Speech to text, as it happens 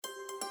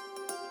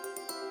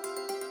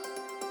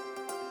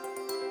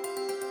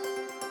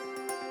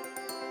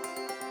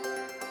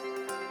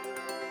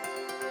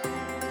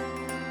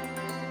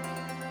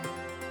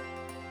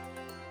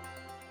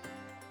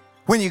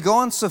When you go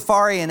on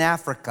safari in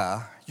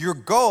Africa, your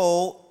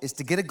goal is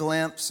to get a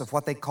glimpse of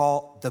what they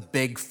call the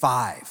Big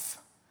Five.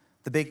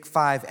 The Big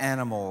Five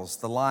animals: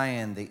 the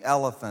lion, the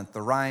elephant,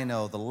 the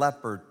rhino, the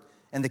leopard,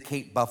 and the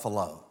Cape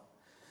buffalo.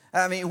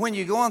 I mean, when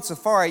you go on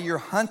safari, you're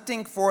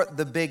hunting for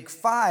the Big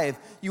Five.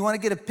 You want to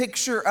get a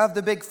picture of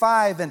the Big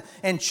Five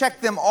and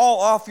check them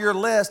all off your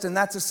list, and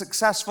that's a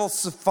successful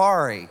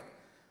safari.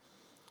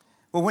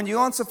 Well, when you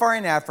go on safari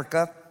in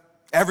Africa,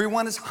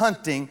 everyone is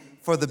hunting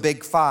for the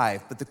Big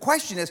Five. But the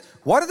question is,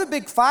 what are the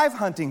Big Five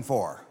hunting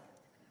for?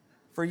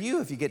 For you,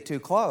 if you get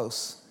too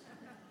close.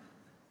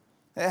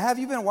 Have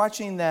you been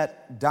watching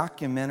that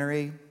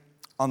documentary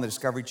on the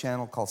Discovery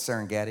Channel called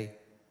Serengeti?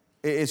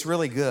 It's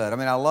really good. I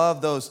mean, I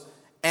love those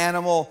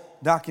animal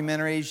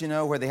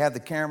documentaries, where they have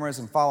the cameras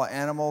and follow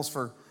animals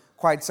for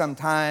quite some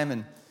time.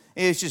 And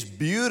it's just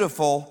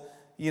beautiful,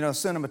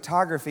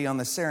 cinematography on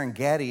the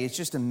Serengeti. It's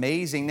just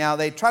amazing. Now,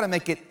 they try to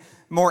make it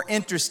more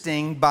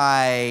interesting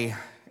by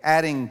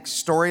adding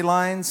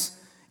storylines,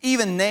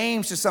 even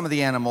names to some of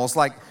the animals,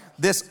 like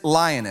this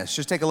lioness.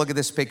 Just take a look at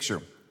this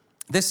picture.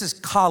 This is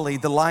Kali,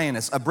 the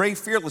lioness, a brave,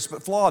 fearless,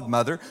 but flawed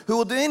mother who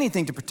will do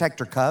anything to protect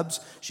her cubs.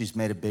 She's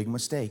made a big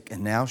mistake,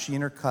 and now she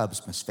and her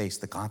cubs must face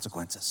the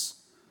consequences.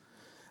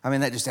 I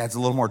mean, that just adds a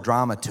little more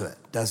drama to it,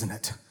 doesn't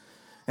it?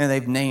 And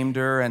they've named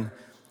her, and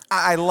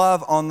I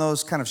love on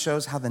those kind of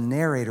shows how the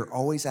narrator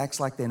always acts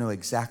like they know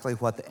exactly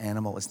what the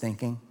animal is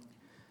thinking.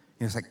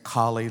 It's like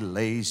Kali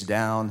lays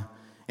down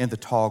in the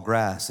tall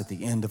grass at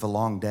the end of a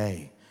long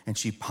day, and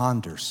she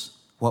ponders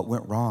what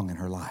went wrong in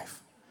her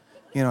life.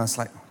 It's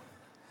like,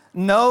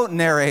 no,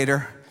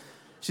 narrator,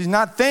 she's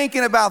not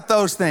thinking about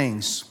those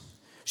things.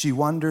 She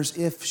wonders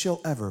if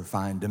she'll ever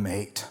find a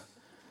mate.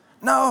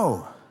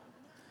 No.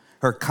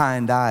 Her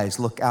kind eyes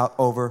look out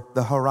over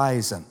the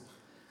horizon.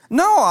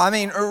 No, I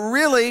mean,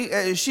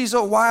 really, she's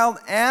a wild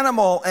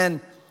animal.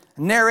 And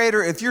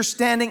narrator, if you're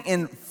standing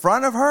in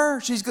front of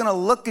her, she's going to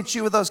look at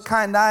you with those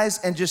kind eyes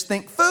and just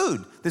think,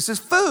 food. This is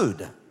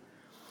food.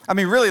 I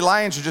mean, really,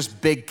 lions are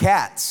just big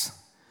cats.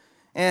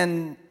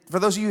 And for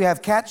those of you who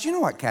have cats, you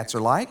know what cats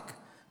are like.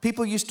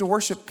 People used to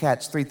worship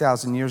cats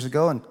 3,000 years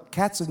ago, and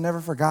cats have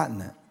never forgotten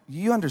it.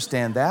 You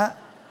understand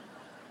that?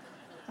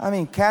 I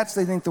mean, cats,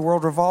 they think the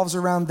world revolves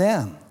around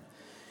them.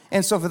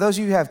 And so for those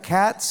of you who have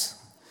cats,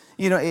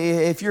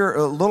 if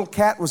your little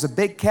cat was a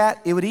big cat,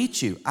 it would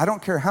eat you. I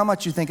don't care how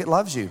much you think it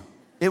loves you.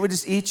 It would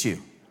just eat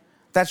you.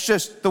 That's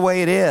just the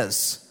way it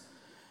is.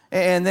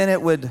 And then it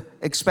would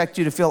expect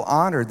you to feel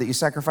honored that you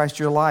sacrificed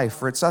your life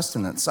for its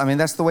sustenance. I mean,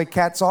 that's the way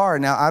cats are.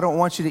 Now, I don't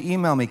want you to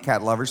email me,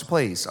 cat lovers,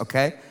 please,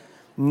 okay?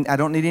 I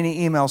don't need any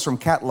emails from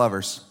cat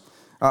lovers,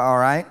 all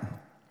right?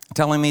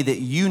 Telling me that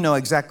you know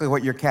exactly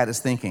what your cat is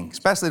thinking.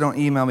 Especially don't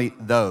email me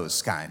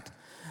those kind.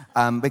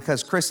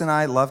 Because Chris and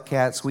I love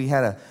cats. We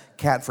had a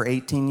cat for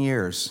 18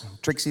 years.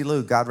 Trixie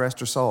Lou, God rest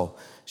her soul.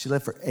 She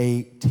lived for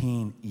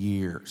 18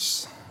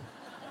 years.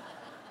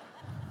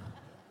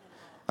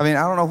 I mean,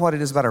 I don't know what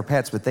it is about our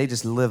pets, but they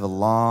just live a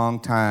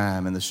long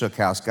time in the Shook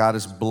House. God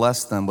has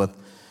blessed them with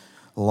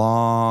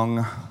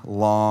long,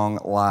 long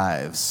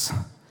lives,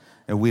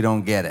 and we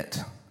don't get it.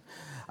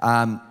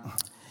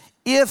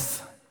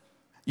 If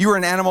you were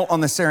an animal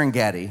on the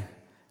Serengeti,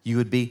 you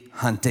would be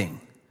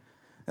hunting.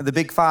 The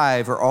Big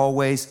Five are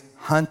always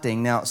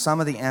hunting. Now, some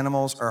of the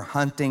animals are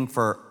hunting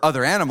for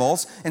other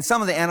animals, and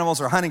some of the animals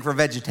are hunting for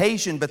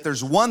vegetation, but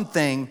there's one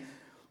thing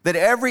that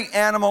every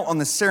animal on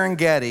the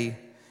Serengeti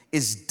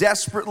is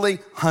desperately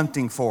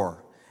hunting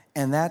for,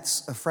 and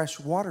that's a fresh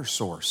water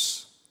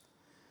source.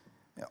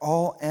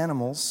 All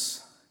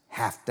animals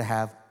have to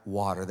have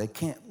water. They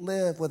can't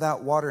live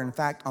without water. In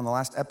fact, on the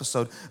last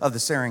episode of the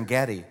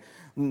Serengeti,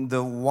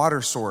 the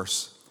water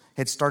source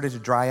had started to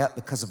dry up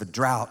because of a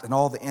drought, and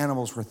all the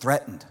animals were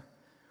threatened.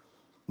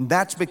 And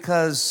that's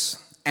because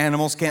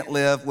animals can't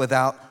live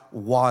without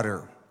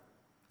water.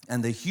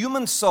 And the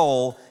human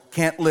soul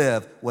can't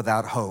live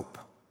without hope.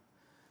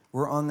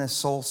 We're on this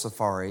soul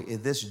safari,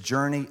 this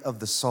journey of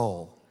the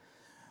soul,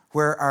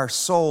 where our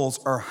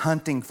souls are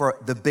hunting for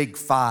the Big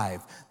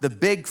Five. The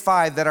Big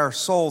Five that our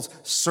souls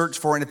search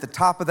for. And at the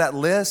top of that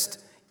list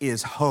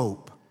is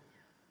hope.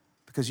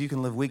 Because you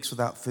can live weeks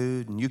without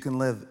food, and you can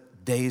live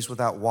days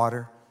without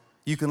water.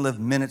 You can live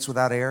minutes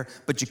without air,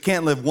 but you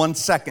can't live 1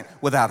 second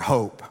without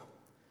hope.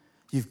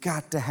 You've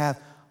got to have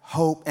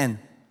hope. And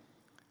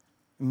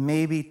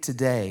maybe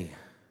today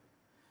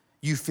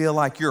you feel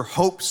like your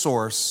hope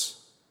source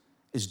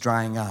is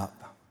drying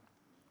up.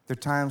 There are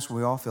times when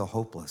we all feel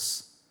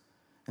hopeless.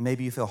 And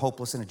maybe you feel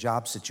hopeless in a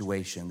job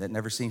situation that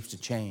never seems to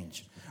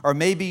change. Or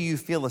maybe you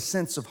feel a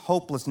sense of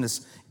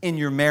hopelessness in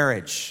your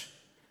marriage.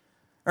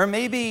 Or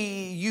maybe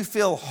you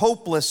feel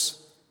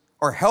hopeless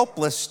or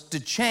helpless to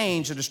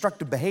change a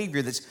destructive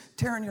behavior that's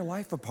tearing your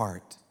life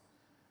apart.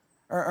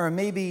 Or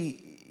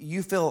maybe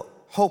you feel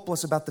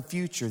hopeless about the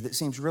future that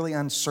seems really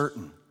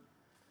uncertain.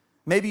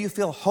 Maybe you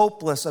feel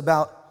hopeless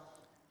about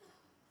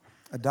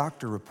a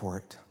doctor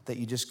report that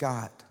you just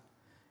got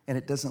and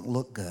it doesn't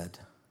look good.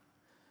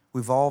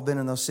 We've all been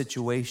in those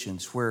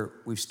situations where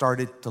we've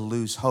started to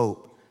lose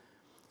hope.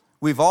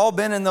 We've all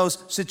been in those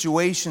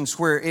situations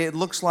where it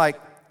looks like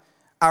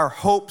our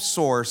hope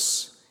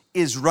source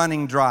is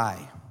running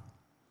dry.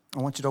 I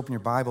want you to open your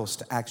Bibles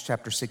to Acts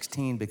chapter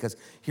 16, because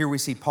here we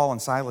see Paul and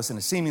Silas in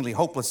a seemingly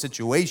hopeless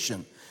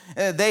situation.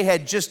 They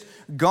had just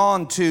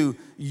gone to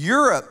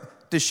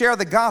Europe to share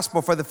the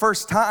gospel for the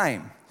first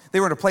time. They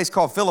were in a place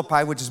called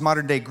Philippi, which is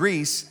modern-day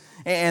Greece,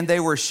 and they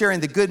were sharing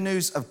the good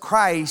news of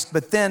Christ,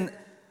 but then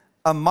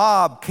a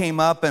mob came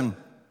up and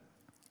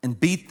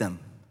beat them.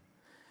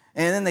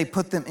 And then they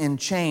put them in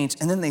chains,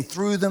 and then they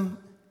threw them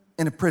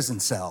in a prison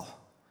cell.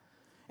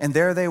 And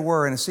there they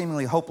were in a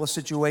seemingly hopeless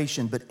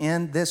situation. But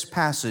in this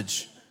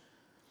passage,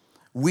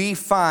 we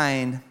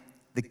find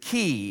the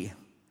key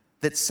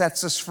that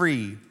sets us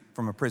free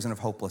from a prison of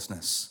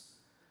hopelessness.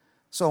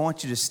 So I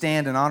want you to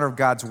stand in honor of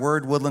God's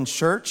word, Woodlands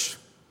Church.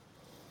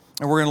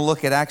 And we're going to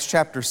look at Acts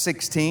chapter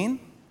 16,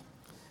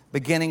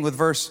 beginning with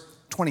verse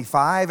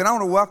 25. And I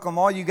want to welcome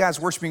all you guys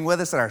worshiping with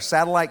us at our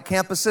satellite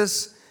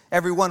campuses,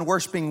 everyone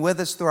worshiping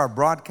with us through our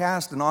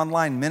broadcast and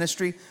online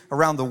ministry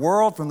around the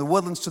world. From the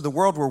Woodlands to the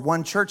world, we're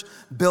one church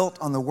built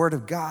on the Word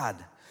of God.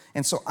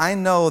 And so I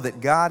know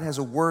that God has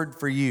a word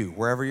for you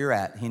wherever you're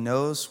at. He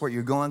knows what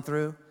you're going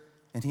through,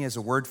 and He has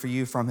a word for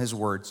you from His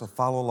Word. So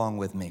follow along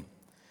with me.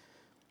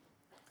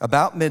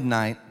 About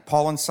midnight,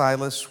 Paul and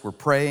Silas were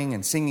praying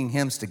and singing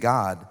hymns to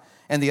God,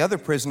 and the other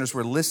prisoners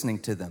were listening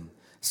to them.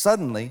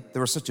 Suddenly,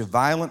 there was such a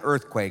violent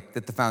earthquake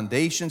that the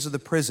foundations of the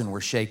prison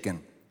were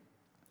shaken.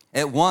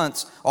 At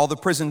once, all the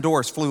prison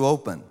doors flew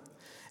open,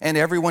 and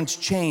everyone's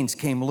chains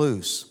came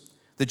loose.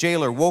 The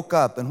jailer woke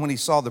up, and when he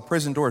saw the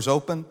prison doors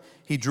open,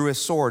 he drew his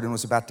sword and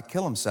was about to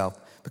kill himself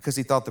because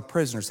he thought the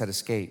prisoners had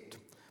escaped.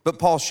 But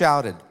Paul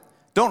shouted,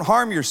 "Don't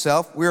harm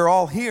yourself, we are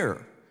all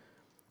here."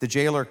 The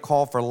jailer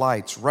called for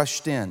lights,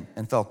 rushed in,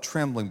 and fell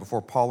trembling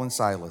before Paul and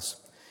Silas.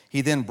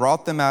 He then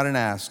brought them out and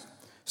asked,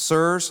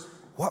 "Sirs,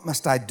 what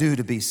must I do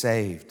to be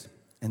saved?"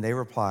 And they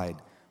replied,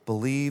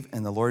 "Believe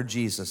in the Lord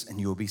Jesus, and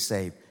you will be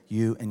saved,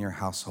 you and your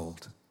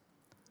household."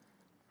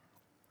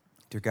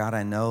 Dear God,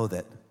 I know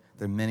that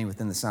there are many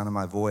within the sound of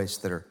my voice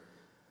that are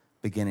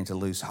beginning to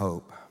lose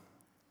hope.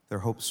 Their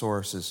hope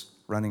source is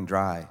running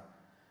dry.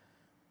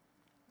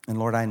 And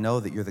Lord, I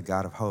know that you're the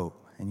God of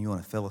hope, and you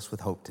want to fill us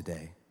with hope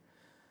today.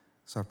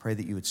 So I pray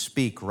that you would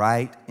speak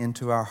right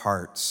into our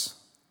hearts,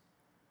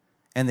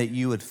 and that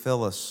you would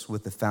fill us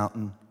with the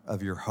fountain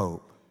of your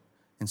hope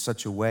in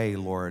such a way,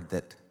 Lord,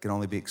 that can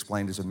only be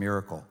explained as a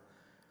miracle.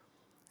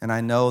 And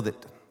I know that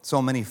so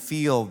many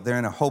feel they're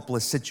in a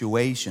hopeless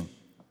situation,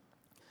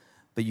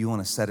 but you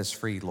want to set us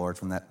free, Lord,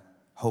 from that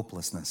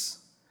hopelessness.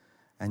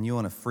 And you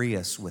want to free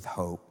us with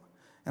hope.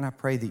 And I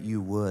pray that you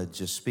would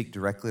just speak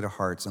directly to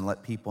hearts and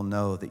let people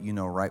know that you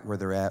know right where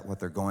they're at, what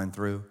they're going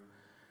through,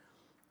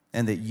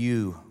 and that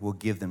you will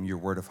give them your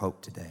word of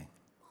hope today.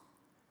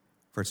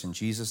 For it's in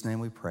Jesus'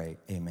 name we pray,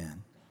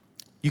 amen.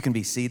 You can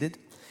be seated.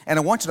 And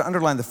I want you to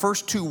underline the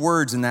first two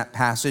words in that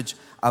passage,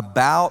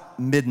 about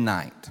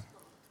midnight.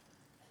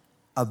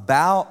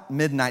 About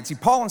midnight. See,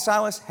 Paul and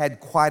Silas had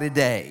quite a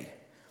day.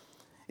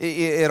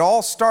 It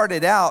all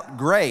started out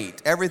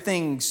great.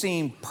 Everything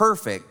seemed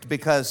perfect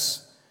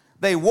because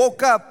they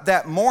woke up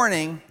that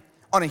morning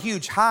on a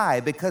huge high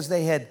because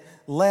they had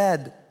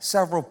led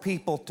several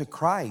people to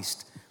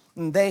Christ.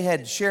 And they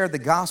had shared the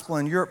gospel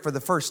in Europe for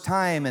the first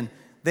time, and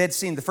they had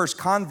seen the first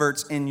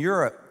converts in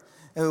Europe,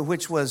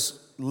 which was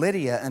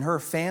Lydia and her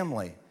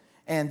family.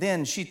 And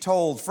then she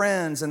told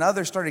friends, and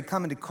others started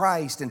coming to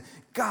Christ, and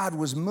God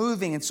was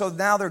moving. And so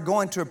now they're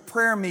going to a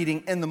prayer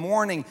meeting in the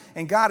morning,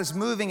 and God is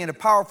moving in a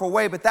powerful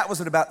way, but that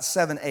was at about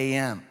 7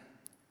 a.m.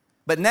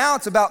 But now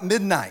it's about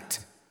midnight,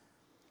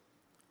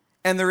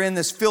 and they're in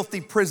this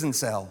filthy prison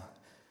cell,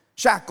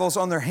 shackles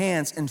on their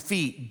hands and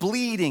feet,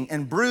 bleeding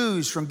and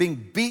bruised from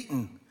being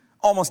beaten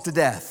almost to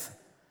death.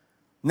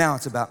 Now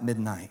it's about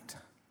midnight.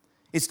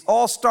 It's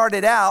all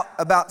started out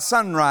about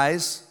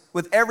sunrise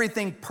with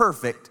everything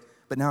perfect,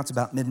 but now it's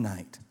about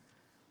midnight.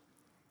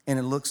 And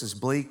it looks as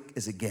bleak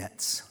as it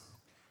gets.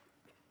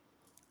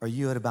 Are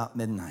you at about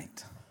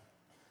midnight?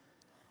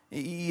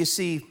 You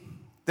see,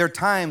 there are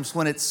times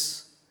when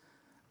it's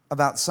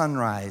about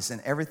sunrise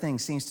and everything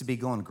seems to be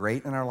going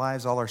great in our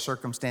lives. All our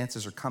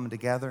circumstances are coming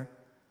together.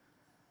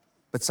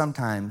 But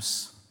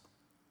sometimes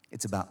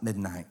it's about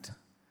midnight.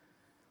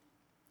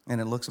 And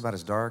it looks about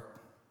as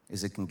dark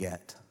as it can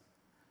get.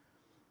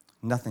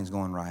 Nothing's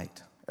going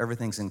right.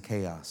 Everything's in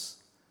chaos.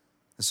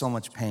 There's so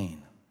much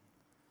pain,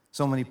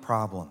 so many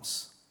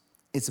problems.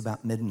 It's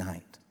about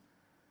midnight.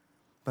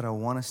 But I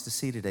want us to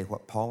see today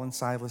what Paul and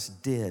Silas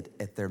did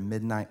at their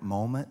midnight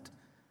moment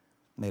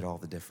made all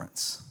the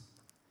difference.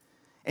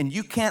 And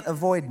you can't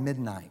avoid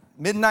midnight.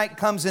 Midnight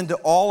comes into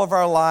all of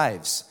our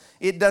lives.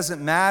 It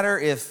doesn't matter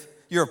if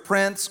you're a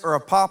prince or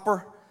a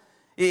pauper,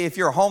 if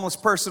you're a homeless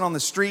person on the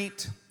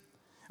street,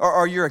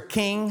 or you're a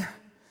king,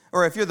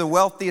 or if you're the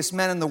wealthiest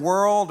man in the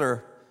world,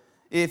 or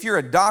if you're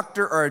a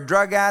doctor or a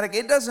drug addict.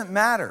 It doesn't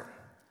matter.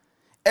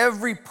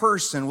 Every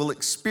person will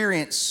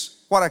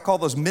experience what I call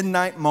those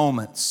midnight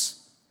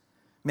moments.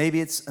 Maybe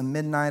it's a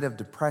midnight of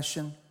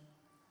depression,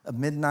 a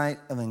midnight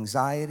of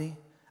anxiety,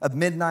 a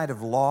midnight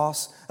of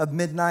loss, a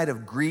midnight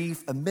of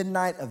grief, a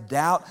midnight of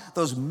doubt,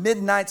 those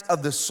midnights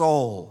of the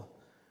soul,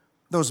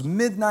 those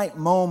midnight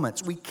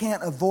moments. We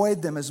can't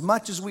avoid them as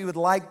much as we would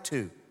like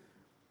to.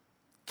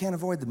 Can't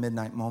avoid the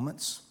midnight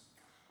moments.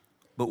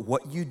 But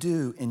what you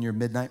do in your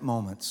midnight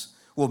moments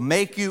will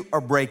make you or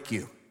break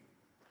you.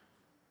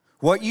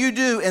 What you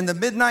do in the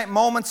midnight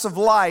moments of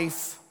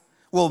life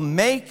will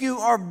make you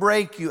or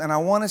break you. And I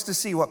want us to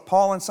see what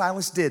Paul and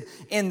Silas did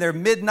in their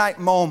midnight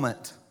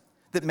moment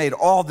that made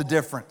all the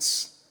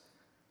difference.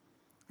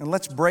 And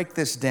let's break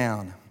this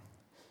down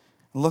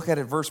and look at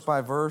it verse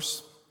by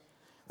verse.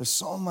 There's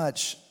so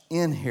much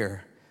in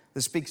here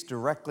that speaks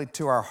directly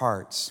to our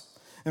hearts.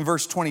 In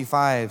verse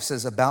 25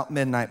 says, about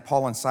midnight,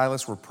 Paul and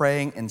Silas were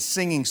praying and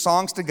singing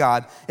songs to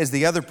God as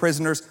the other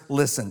prisoners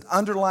listened.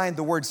 Underline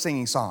the word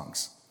singing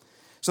songs.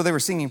 So they were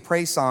singing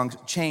praise songs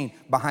chained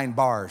behind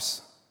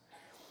bars.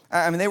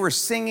 I mean, they were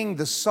singing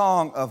the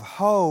song of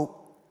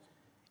hope,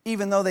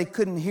 even though they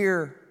couldn't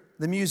hear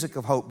the music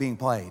of hope being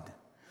played.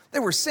 They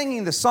were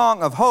singing the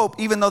song of hope,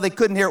 even though they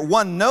couldn't hear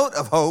one note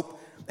of hope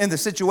in the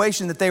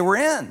situation that they were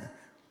in.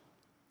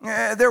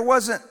 There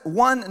wasn't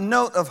one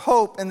note of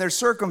hope in their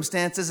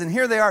circumstances, and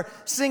here they are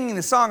singing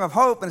the song of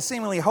hope in a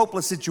seemingly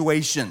hopeless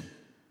situation.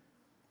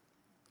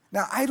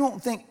 Now, I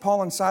don't think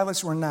Paul and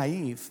Silas were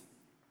naive.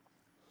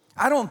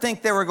 I don't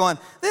think they were going,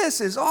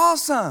 this is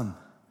awesome.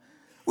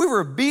 We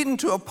were beaten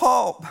to a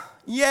pulp.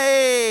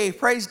 Yay,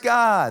 praise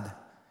God.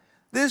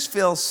 This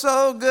feels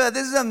so good.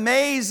 This is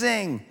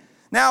amazing.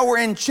 Now we're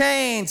in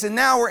chains, and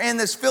now we're in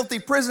this filthy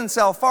prison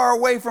cell far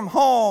away from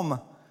home.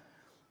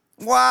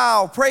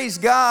 Wow, praise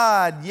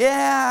God,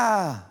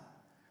 yeah.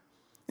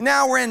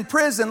 Now we're in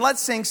prison, let's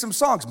sing some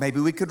songs. Maybe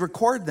we could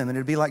record them and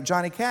it'd be like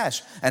Johnny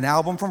Cash, an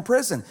album from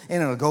prison,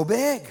 and it'll go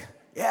big,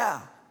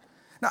 yeah.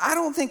 Now, I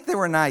don't think they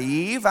were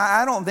naive.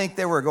 I don't think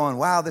they were going,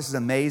 wow, this is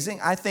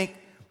amazing. I think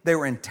they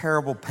were in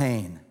terrible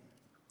pain.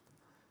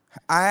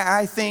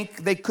 I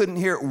think they couldn't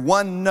hear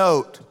one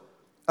note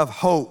of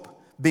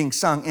hope being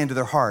sung into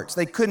their hearts.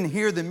 They couldn't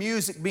hear the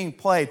music being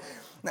played.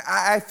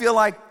 I feel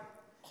like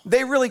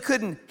they really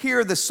couldn't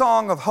hear the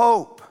song of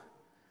hope.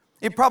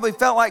 It probably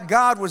felt like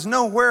God was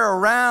nowhere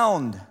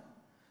around,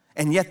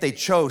 and yet they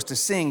chose to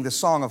sing the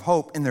song of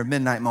hope in their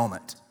midnight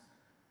moment.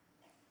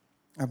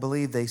 I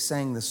believe they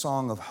sang the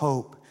song of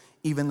hope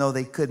even though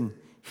they couldn't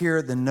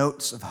hear the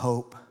notes of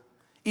hope,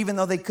 even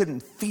though they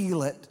couldn't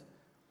feel it.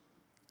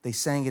 They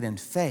sang it in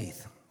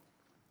faith.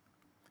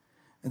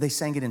 And they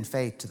sang it in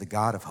faith to the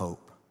God of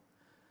hope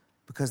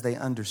because they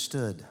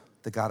understood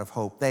the God of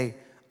hope. They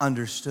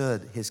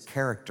understood his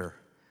character.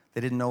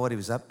 They didn't know what he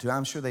was up to.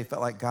 I'm sure they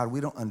felt like, God, we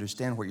don't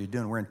understand what you're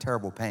doing. We're in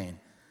terrible pain.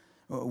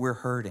 We're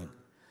hurting.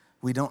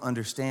 We don't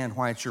understand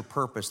why it's your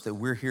purpose that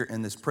we're here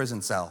in this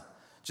prison cell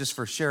just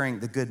for sharing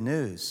the good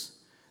news.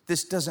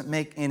 This doesn't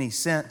make any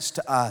sense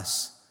to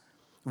us.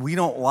 We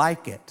don't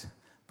like it,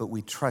 but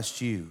we trust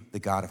you, the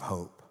God of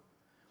hope.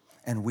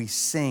 And we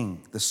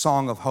sing the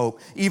song of hope,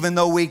 even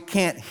though we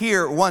can't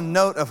hear one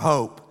note of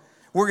hope.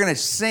 We're going to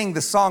sing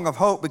the song of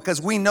hope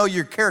because we know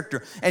your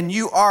character and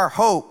you are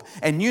hope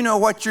and you know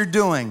what you're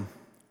doing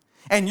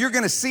and you're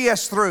going to see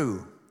us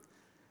through.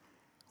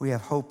 We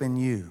have hope in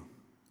you,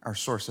 our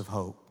source of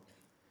hope.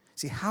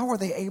 See, how were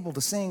they able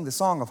to sing the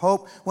song of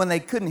hope when they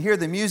couldn't hear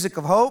the music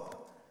of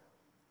hope?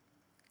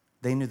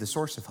 They knew the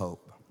source of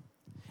hope.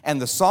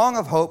 And the song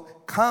of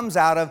hope comes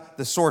out of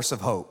the source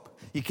of hope.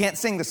 You can't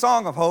sing the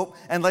song of hope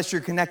unless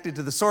you're connected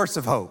to the source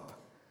of hope.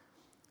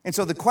 And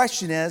so the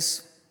question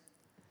is,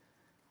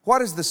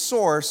 what is the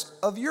source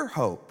of your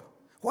hope?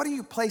 What are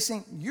you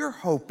placing your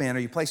hope in? Are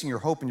you placing your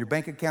hope in your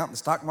bank account in the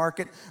stock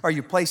market? Are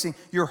you placing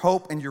your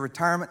hope in your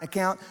retirement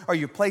account? Are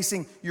you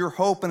placing your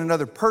hope in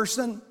another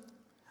person?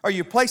 Are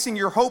you placing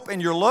your hope in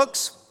your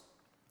looks,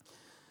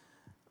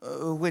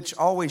 which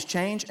always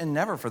change and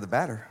never for the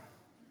better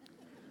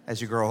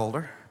as you grow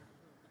older?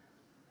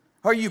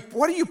 What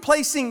are you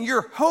placing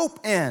your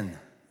hope in?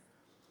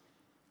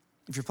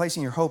 If you're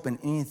placing your hope in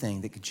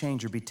anything that could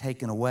change or be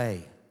taken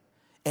away,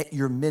 at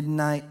your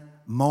midnight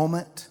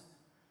moment,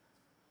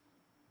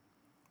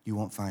 you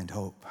won't find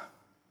hope.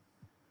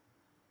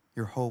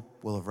 Your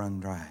hope will have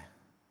run dry.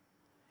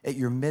 At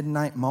your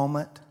midnight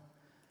moment,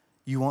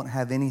 you won't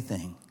have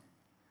anything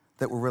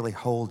that will really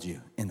hold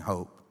you in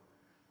hope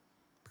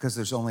because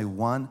there's only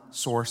one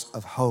source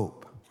of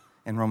hope.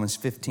 And Romans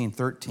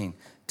 15:13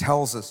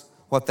 tells us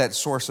what that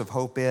source of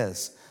hope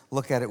is.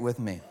 Look at it with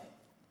me.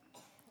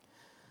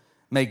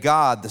 May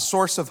God, the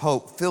source of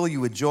hope, fill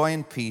you with joy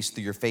and peace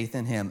through your faith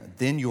in him.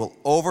 Then you will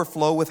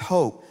overflow with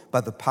hope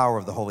by the power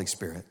of the Holy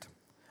Spirit.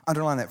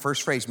 Underline that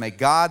first phrase, may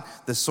God,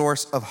 the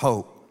source of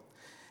hope.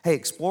 Hey,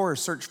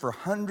 explorers searched for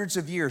hundreds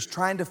of years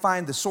trying to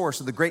find the source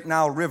of the Great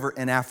Nile River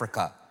in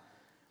Africa.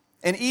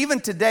 And even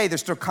today,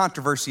 there's still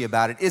controversy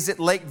about it. Is it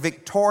Lake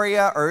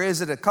Victoria or is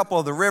it a couple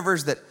of the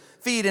rivers that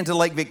feed into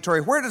Lake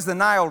Victoria? Where does the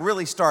Nile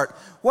really start?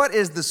 What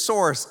is the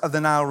source of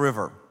the Nile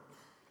River?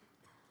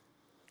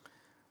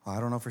 Well, I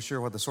don't know for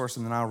sure what the source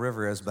of the Nile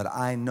River is, but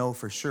I know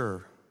for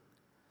sure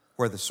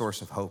where the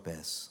source of hope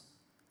is.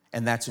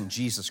 And that's in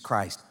Jesus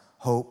Christ,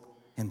 hope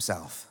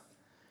himself.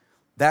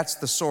 That's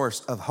the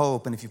source of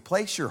hope. And if you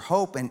place your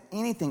hope in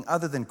anything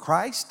other than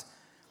Christ,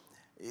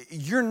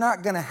 you're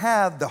not going to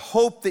have the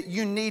hope that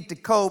you need to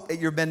cope at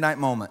your midnight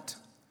moment.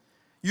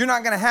 You're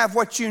not going to have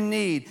what you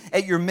need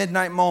at your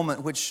midnight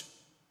moment, which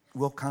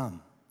will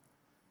come.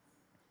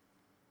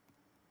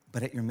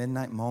 But at your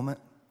midnight moment,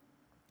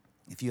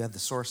 if you have the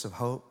source of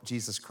hope,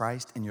 Jesus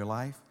Christ, in your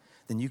life,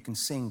 then you can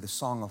sing the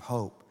song of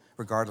hope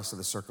regardless of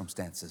the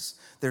circumstances.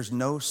 There's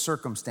no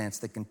circumstance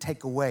that can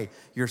take away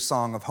your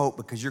song of hope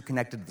because you're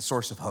connected to the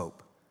source of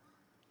hope.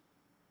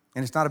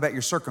 And it's not about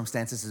your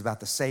circumstances, it's about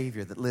the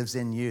Savior that lives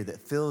in you, that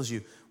fills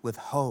you with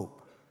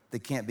hope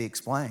that can't be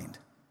explained.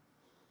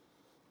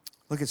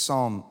 Look at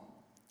Psalm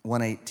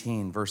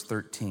 118, verse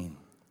 13.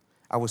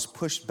 I was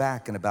pushed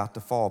back and about to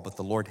fall, but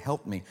the Lord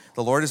helped me.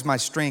 The Lord is my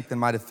strength and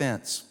my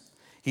defense.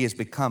 He has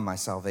become my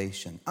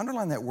salvation.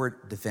 Underline that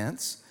word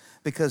defense,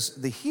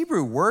 because the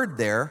Hebrew word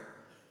there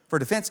for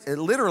defense, it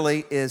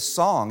literally is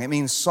song. It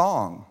means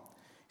song.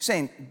 You're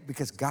saying,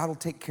 because God will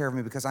take care of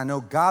me, because I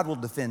know God will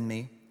defend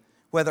me,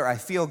 whether I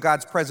feel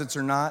God's presence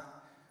or not,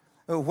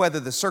 whether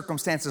the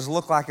circumstances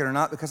look like it or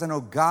not, because I know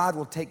God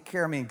will take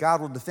care of me and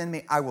God will defend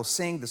me, I will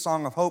sing the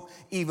song of hope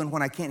even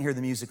when I can't hear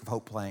the music of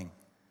hope playing.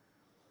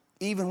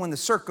 Even when the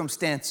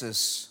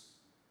circumstances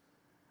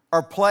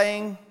are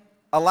playing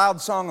a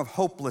loud song of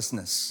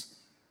hopelessness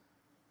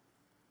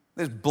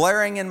that's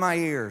blaring in my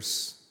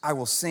ears, I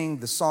will sing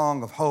the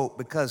song of hope,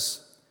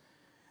 because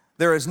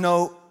there is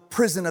no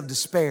prison of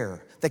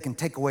despair that can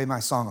take away my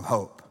song of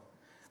hope.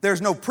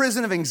 There's no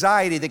prison of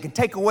anxiety that can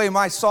take away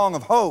my song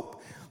of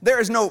hope. There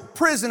is no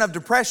prison of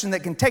depression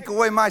that can take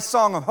away my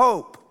song of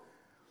hope.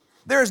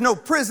 There is no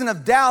prison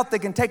of doubt that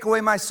can take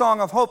away my song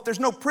of hope. There's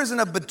no prison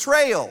of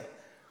betrayal.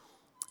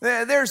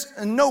 There's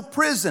no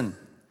prison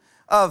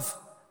of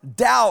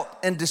doubt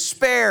and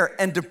despair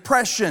and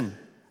depression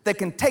that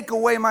can take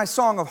away my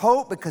song of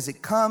hope, because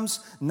it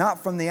comes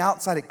not from the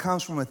outside, it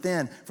comes from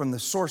within, from the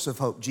source of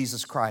hope,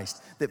 Jesus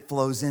Christ, that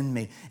flows in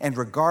me. And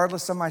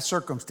regardless of my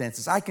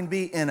circumstances, I can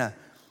be in a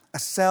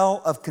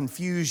cell of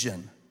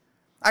confusion.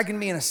 I can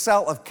be in a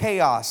cell of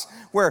chaos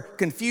where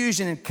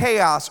confusion and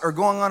chaos are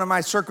going on in my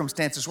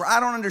circumstances, where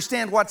I don't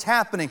understand what's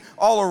happening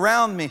all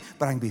around me,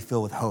 but I can be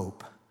filled with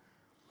hope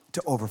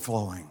to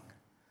overflowing.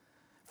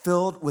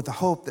 Filled with the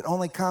hope that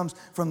only comes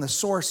from the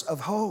source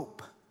of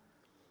hope.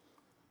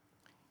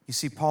 You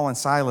see, Paul and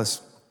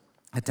Silas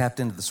had tapped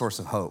into the source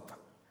of hope.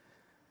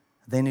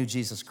 They knew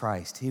Jesus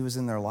Christ. He was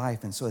in their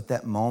life. And so at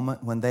that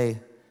moment when they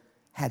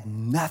had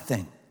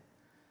nothing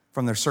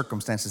from their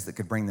circumstances that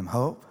could bring them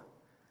hope,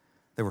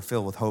 they were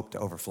filled with hope to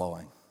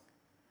overflowing.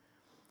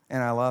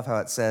 And I love how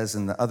it says,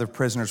 and the other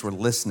prisoners were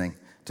listening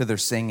to their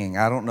singing.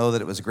 I don't know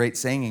that it was great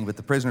singing, but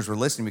the prisoners were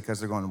listening because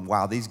they're going,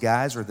 wow, these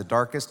guys are at the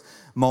darkest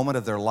moment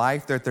of their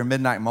life. They're at their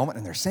midnight moment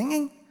and they're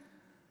singing?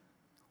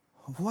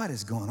 What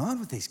is going on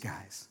with these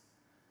guys?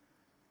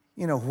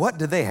 You know, what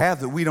do they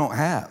have that we don't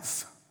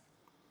have?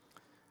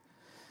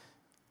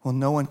 Well,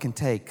 no one can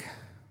take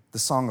the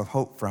song of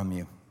hope from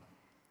you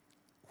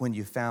when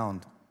you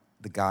found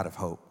the God of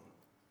hope.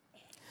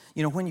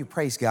 You know, when you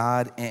praise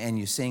God and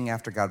you sing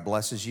after God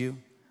blesses you,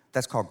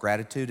 that's called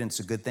gratitude, and it's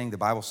a good thing. The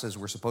Bible says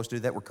we're supposed to do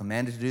that. We're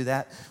commanded to do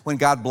that. When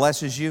God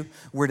blesses you,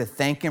 we're to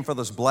thank Him for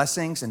those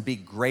blessings and be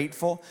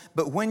grateful.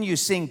 But when you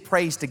sing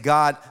praise to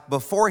God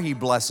before He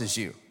blesses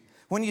you,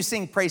 when you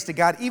sing praise to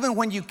God, even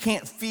when you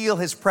can't feel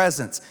His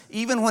presence,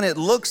 even when it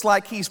looks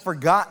like He's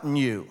forgotten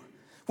you,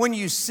 when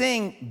you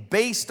sing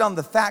based on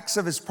the facts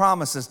of His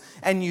promises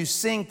and you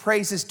sing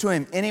praises to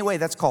Him anyway,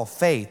 that's called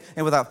faith.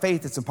 And without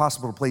faith, it's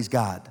impossible to please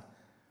God.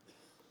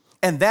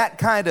 And that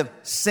kind of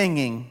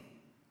singing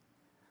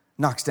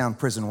knocks down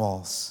prison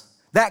walls.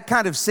 That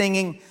kind of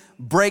singing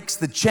breaks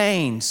the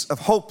chains of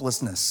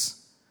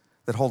hopelessness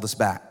that hold us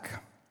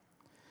back.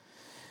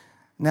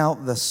 Now,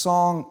 the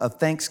song of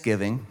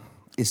thanksgiving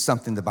is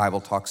something the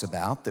Bible talks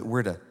about, that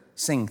we're to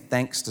sing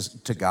thanks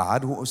to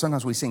God.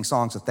 Sometimes we sing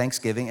songs of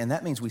thanksgiving, and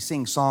that means we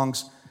sing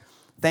songs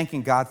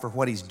thanking God for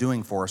what He's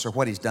doing for us or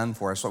what He's done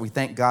for us. So we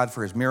thank God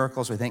for His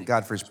miracles. We thank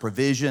God for His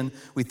provision.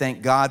 We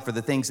thank God for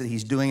the things that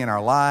He's doing in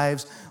our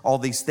lives, all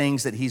these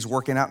things that He's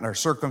working out in our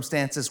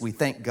circumstances. We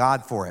thank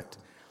God for it.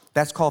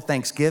 That's called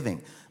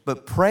thanksgiving.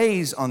 But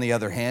praise, on the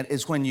other hand,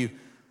 is when you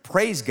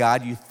praise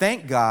God, you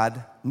thank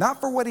God,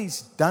 not for what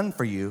He's done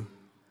for you,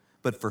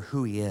 but for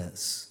who He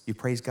is. You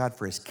praise God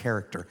for His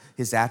character,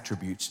 His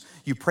attributes.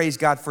 You praise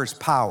God for His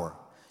power.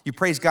 You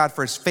praise God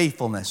for His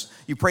faithfulness.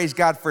 You praise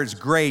God for His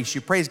grace.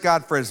 You praise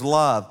God for His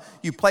love.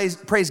 You praise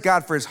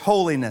God for His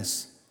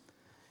holiness.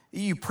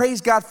 You praise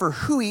God for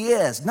who He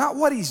is, not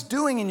what He's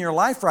doing in your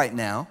life right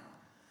now,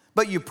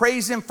 but you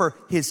praise Him for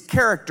His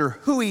character,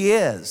 who He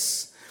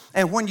is.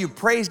 And when you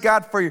praise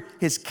God for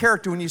His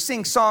character, when you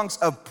sing songs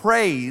of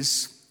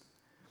praise,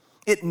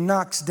 it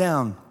knocks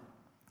down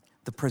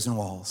the prison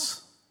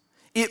walls.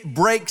 It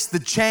breaks the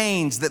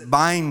chains that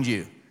bind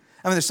you.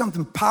 I mean, there's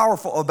something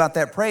powerful about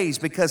that praise,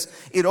 because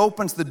it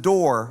opens the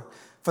door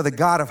for the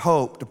God of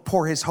hope to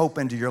pour His hope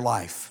into your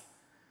life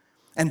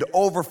and to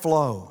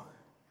overflow.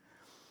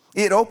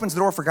 It opens the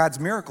door for God's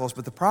miracles,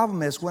 but the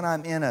problem is when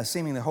I'm in a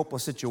seemingly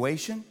hopeless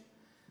situation,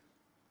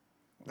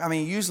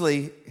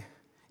 usually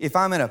if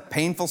I'm in a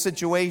painful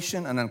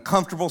situation, an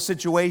uncomfortable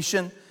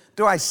situation,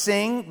 do I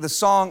sing the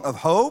song of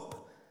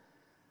hope?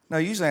 No,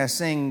 usually I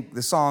sing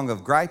the song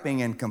of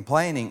griping and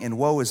complaining and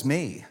woe is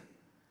me.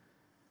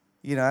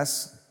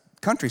 That's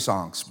country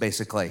songs,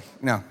 basically.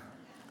 No.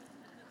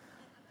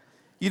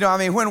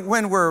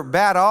 When we're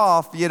bad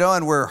off,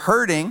 and we're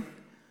hurting,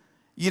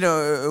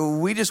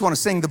 we just want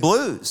to sing the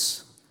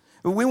blues.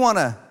 We want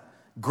to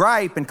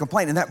gripe and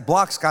complain, and that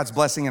blocks God's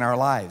blessing in our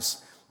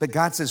lives. But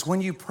God says,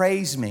 when you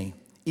praise me,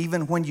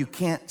 even when you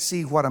can't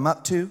see what I'm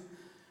up to,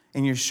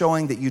 and you're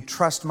showing that you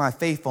trust my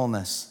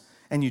faithfulness,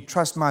 and you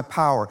trust my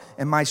power,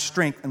 and my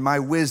strength, and my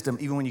wisdom,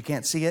 even when you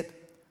can't see it,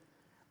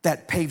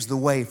 that paves the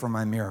way for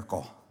my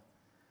miracle.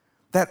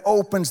 That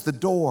opens the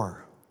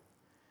door,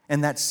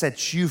 and that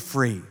sets you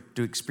free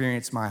to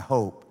experience my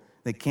hope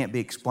that can't be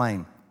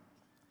explained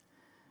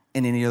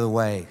in any other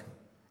way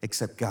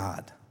except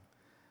God,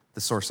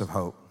 the source of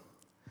hope.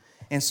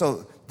 And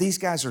so these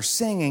guys are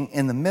singing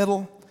in the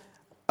middle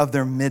of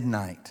their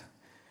midnight.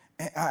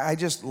 I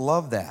just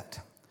love that.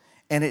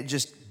 And it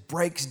just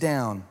breaks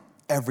down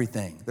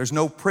everything. There's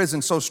no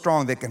prison so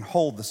strong that can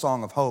hold the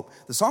song of hope.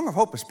 The song of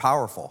hope is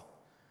powerful.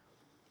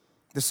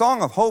 The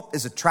song of hope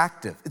is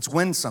attractive. It's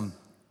winsome.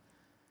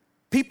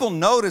 People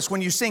notice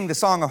when you sing the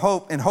song of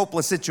hope in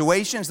hopeless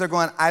situations, they're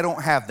going, I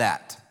don't have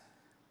that.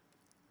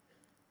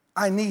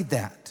 I need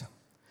that.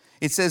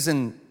 It says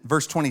in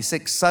verse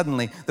 26,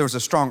 suddenly there was a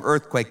strong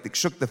earthquake that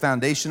shook the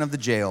foundation of the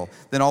jail.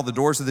 Then all the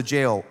doors of the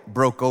jail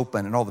broke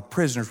open and all the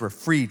prisoners were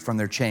freed from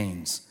their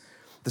chains.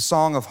 The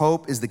song of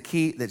hope is the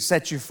key that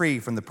sets you free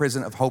from the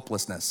prison of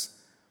hopelessness.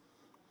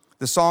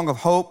 The song of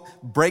hope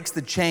breaks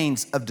the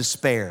chains of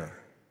despair.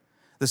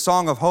 The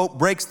song of hope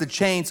breaks the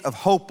chains of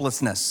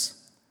hopelessness.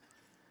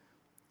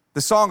 The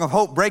song of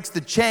hope breaks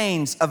the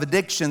chains of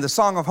addiction. The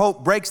song of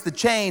hope breaks the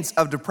chains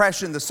of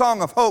depression. The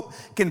song of hope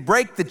can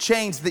break the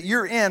chains that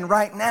you're in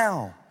right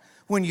now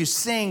when you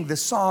sing the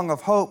song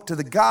of hope to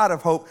the God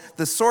of hope,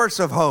 the source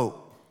of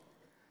hope.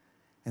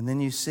 And then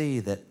you see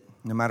that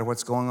no matter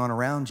what's going on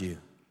around you,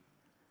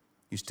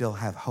 you still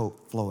have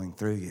hope flowing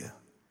through you.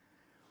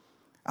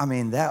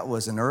 That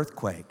was an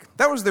earthquake.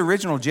 That was the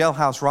original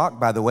Jailhouse Rock,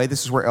 by the way.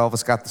 This is where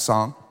Elvis got the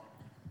song.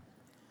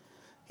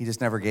 He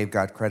just never gave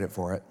God credit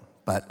for it.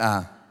 But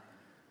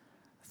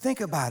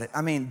think about it.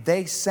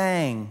 They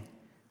sang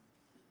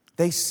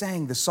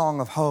the song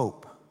of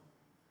hope.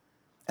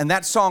 And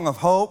that song of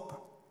hope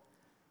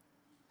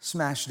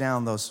smashed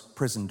down those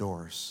prison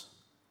doors.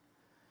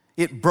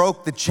 It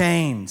broke the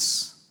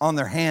chains on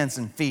their hands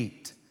and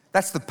feet.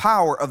 That's the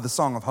power of the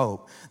song of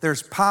hope.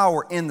 There's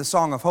power in the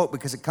song of hope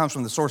because it comes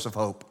from the source of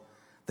hope,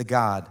 the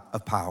God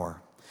of power.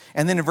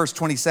 And then in verse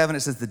 27, it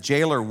says, the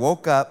jailer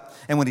woke up,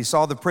 and when he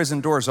saw the prison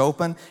doors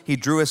open, he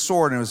drew his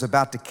sword and was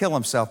about to kill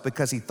himself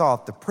because he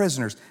thought the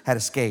prisoners had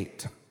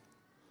escaped.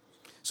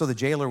 So the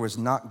jailer was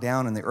knocked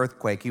down in the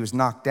earthquake. He was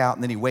knocked out,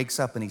 and then he wakes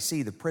up and he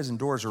sees the prison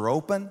doors are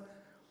open,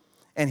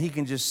 and he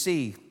can just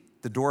see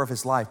the door of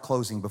his life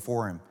closing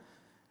before him.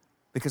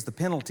 Because the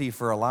penalty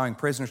for allowing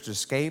prisoners to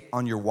escape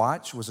on your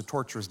watch was a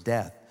torturous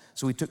death.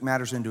 So he took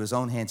matters into his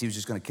own hands. He was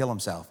just going to kill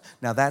himself.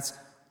 Now that's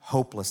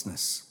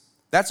hopelessness.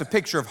 That's a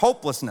picture of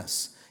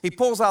hopelessness. He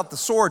pulls out the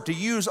sword to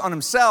use on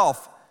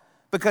himself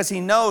because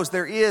he knows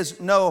there is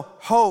no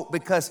hope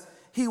because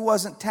he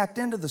wasn't tapped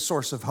into the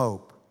source of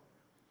hope.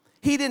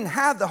 He didn't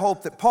have the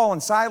hope that Paul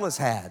and Silas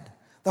had,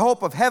 the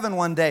hope of heaven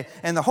one day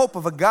and the hope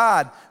of a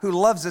God who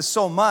loves us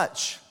so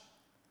much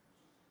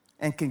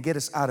and can get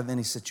us out of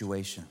any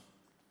situation.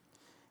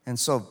 And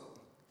so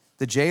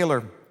the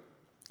jailer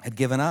had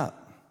given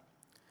up.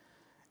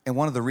 And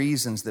one of the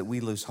reasons that we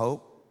lose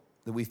hope,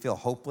 that we feel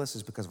hopeless,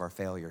 is because of our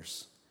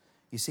failures.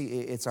 You see,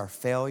 it's our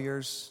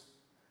failures,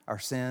 our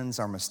sins,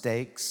 our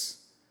mistakes.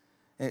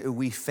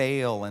 We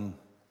fail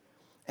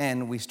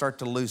and we start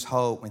to lose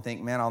hope. We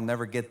think, man, I'll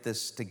never get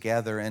this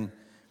together. And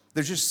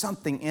there's just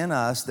something in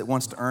us that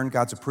wants to earn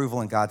God's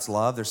approval and God's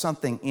love. There's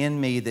something in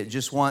me that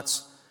just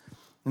wants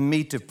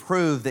me to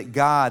prove that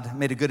God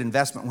made a good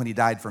investment when he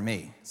died for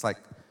me. It's like,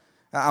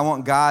 I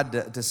want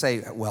God to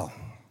say, well,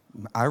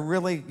 I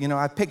really,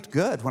 I picked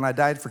good when I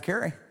died for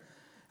Carrie.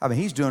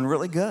 He's doing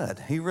really good.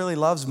 He really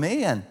loves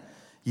me. And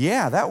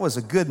yeah, that was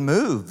a good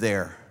move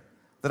there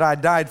that I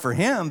died for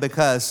him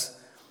because,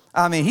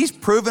 he's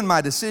proven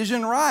my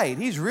decision right.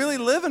 He's really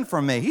living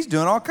for me. He's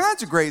doing all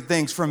kinds of great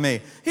things for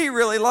me. He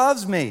really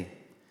loves me.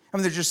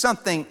 There's just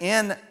something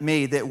in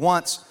me that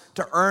wants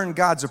to earn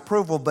God's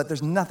approval, but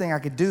there's nothing I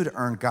could do to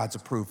earn God's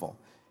approval.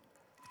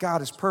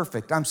 God is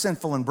perfect. I'm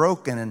sinful and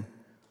broken, and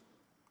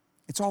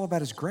it's all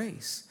about his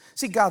grace.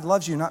 See, God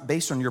loves you not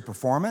based on your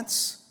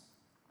performance.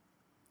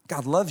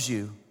 God loves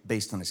you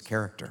based on his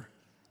character.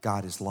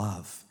 God is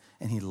love,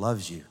 and he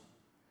loves you.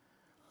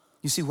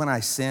 You see, when I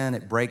sin,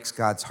 it breaks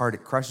God's heart.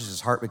 It crushes his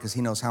heart because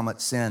he knows how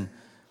much sin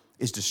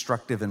is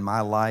destructive in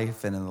my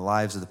life and in the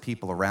lives of the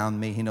people around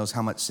me. He knows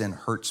how much sin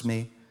hurts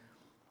me.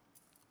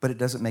 But it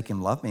doesn't make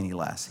him love me any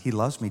less. He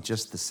loves me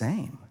just the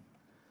same.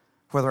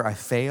 whether I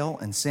fail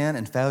and sin,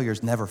 and failure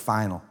is never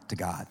final to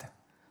God.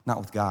 Not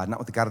with God, not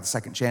with the God of the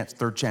second chance,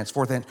 third chance,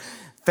 fourth chance.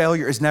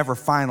 Failure is never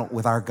final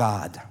with our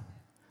God.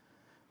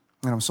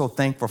 And I'm so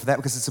thankful for that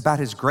because it's about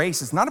His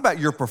grace. It's not about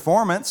your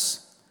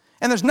performance.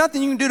 And there's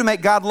nothing you can do to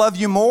make God love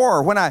you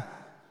more. When I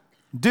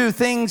do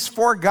things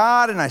for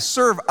God and I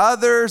serve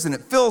others and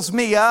it fills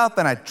me up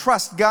and I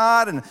trust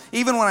God, and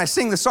even when I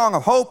sing the song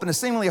of hope in a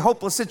seemingly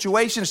hopeless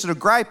situation instead of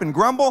gripe and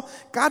grumble,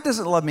 God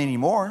doesn't love me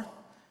anymore.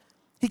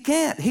 He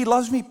can't. He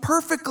loves me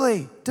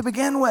perfectly to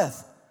begin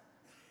with.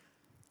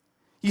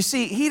 You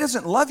see, He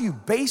doesn't love you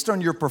based on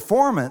your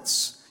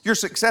performance, your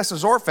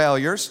successes or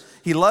failures.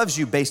 He loves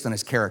you based on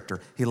His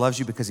character. He loves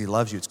you because He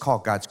loves you. It's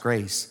called God's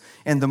grace.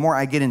 And the more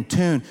I get in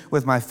tune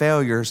with my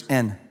failures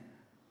and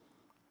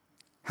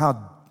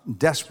how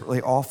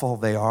desperately awful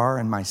they are,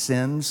 and my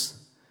sins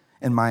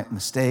and my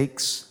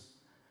mistakes,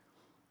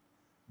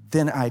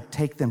 then I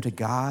take them to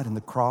God and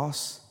the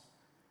cross,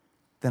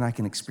 then I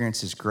can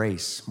experience His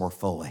grace more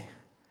fully.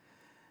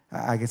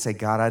 I can say,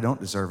 God, I don't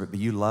deserve it, but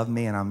you love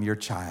me and I'm your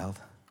child.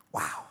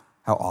 Wow,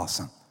 how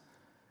awesome.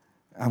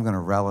 I'm going to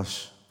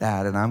relish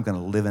that and I'm going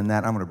to live in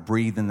that. I'm going to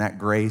breathe in that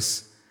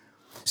grace.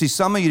 See,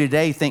 some of you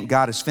today think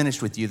God is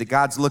finished with you, that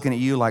God's looking at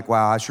you like,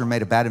 wow, I sure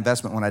made a bad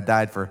investment when I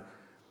died for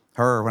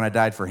her, when I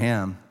died for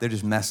him. They're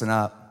just messing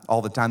up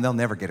all the time. They'll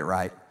never get it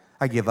right.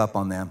 I give up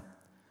on them.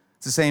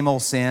 It's the same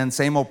old sin,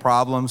 same old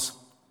problems,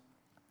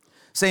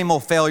 same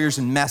old failures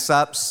and mess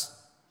ups.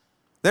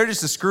 They're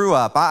just a screw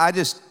up. I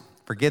just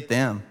forget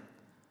them.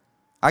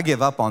 I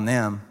give up on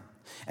them.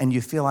 And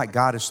you feel like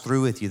God is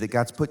through with you, that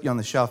God's put you on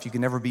the shelf. You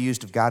can never be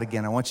used of God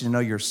again. I want you to know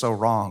you're so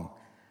wrong,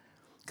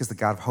 because the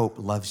God of hope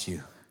loves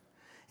you.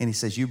 And He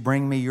says, you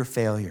bring me your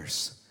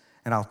failures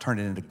and I'll turn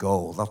it into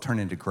gold. I'll turn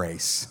it into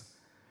grace.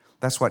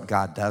 That's what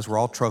God does. We're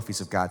all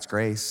trophies of God's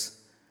grace.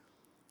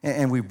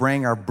 And we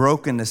bring our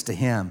brokenness to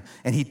Him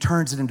and He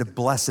turns it into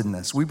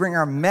blessedness. We bring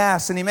our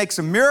mess and He makes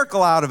a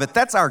miracle out of it.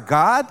 That's our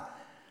God.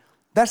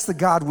 That's the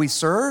God we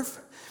serve.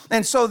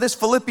 And so this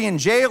Philippian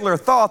jailer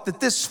thought that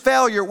this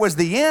failure was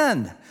the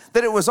end,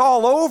 that it was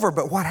all over.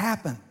 But what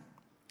happened?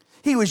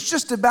 He was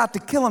just about to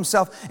kill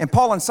himself, and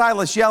Paul and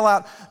Silas yell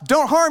out,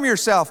 don't harm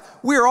yourself.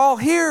 We're all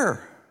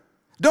here.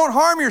 Don't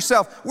harm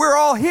yourself. We're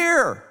all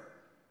here.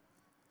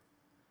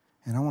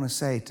 And I want to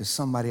say to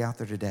somebody out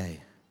there today,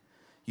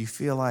 you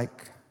feel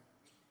like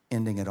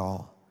ending it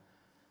all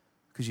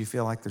because you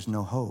feel like there's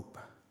no hope.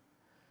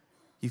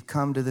 You've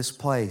come to this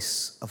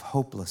place of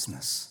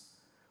hopelessness.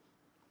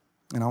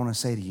 And I want to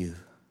say to you,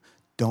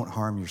 don't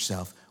harm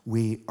yourself.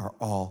 We are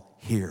all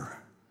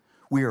here.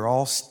 We are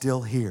all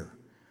still here.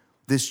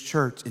 This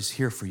church is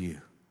here for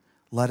you.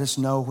 Let us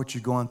know what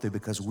you're going through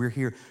because we're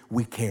here.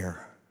 We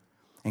care.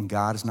 And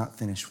God is not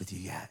finished with you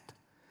yet.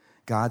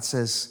 God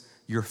says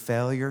your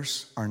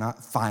failures are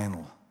not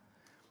final.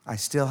 I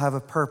still have a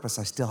purpose.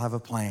 I still have a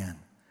plan.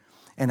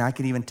 And I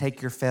can even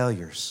take your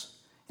failures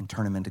and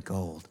turn them into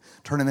gold.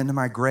 Turn them into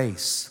my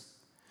grace.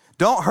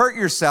 Don't hurt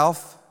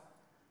yourself.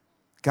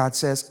 God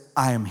says,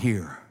 I am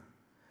here.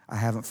 I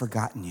haven't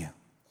forgotten you.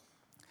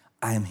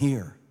 I am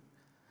here.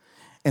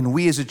 And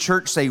we as a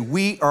church say,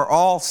 we are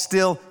all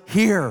still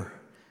here.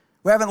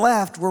 We haven't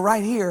left. We're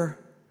right here.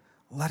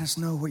 Let us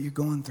know what you're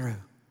going through.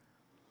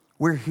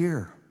 We're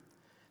here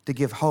to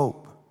give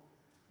hope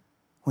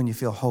when you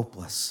feel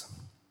hopeless.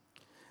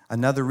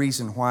 Another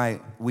reason why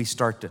we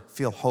start to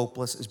feel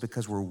hopeless is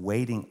because we're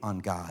waiting on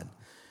God.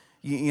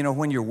 You know,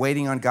 when you're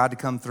waiting on God to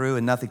come through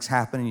and nothing's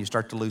happening, you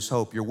start to lose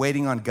hope. You're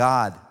waiting on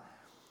God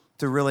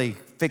to really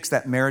fix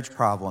that marriage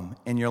problem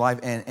in your life,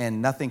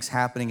 and nothing's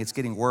happening. It's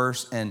getting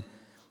worse, and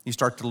you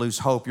start to lose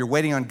hope. You're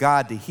waiting on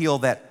God to heal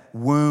that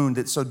wound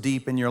that's so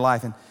deep in your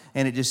life,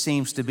 and it just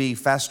seems to be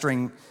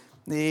festering.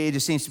 It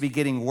just seems to be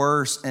getting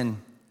worse,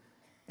 and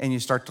you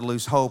start to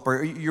lose hope.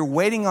 Or you're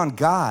waiting on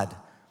God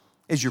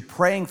as you're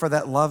praying for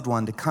that loved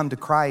one to come to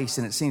Christ,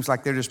 and it seems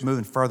like they're just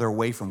moving further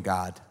away from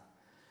God.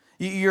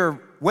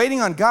 You're waiting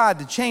on God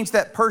to change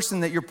that person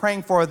that you're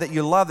praying for, that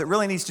you love, that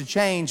really needs to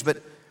change,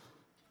 but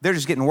they're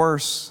just getting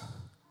worse.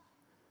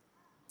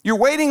 You're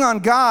waiting on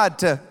God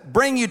to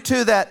bring you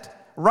to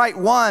that right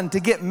one to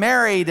get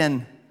married,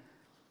 and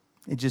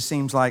it just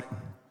seems like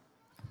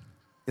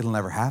it'll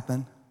never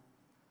happen.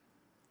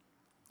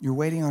 You're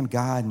waiting on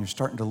God and you're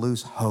starting to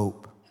lose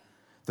hope.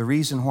 The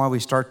reason why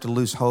we start to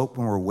lose hope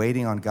when we're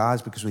waiting on God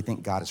is because we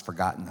think God has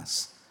forgotten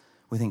us.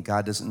 We think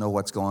God doesn't know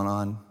what's going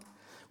on.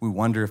 We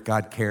wonder if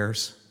God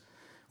cares.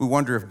 We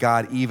wonder if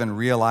God even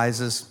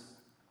realizes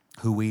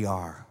who we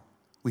are.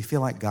 We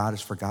feel like God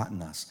has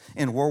forgotten us.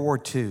 In World War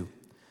II,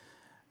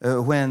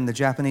 when the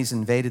Japanese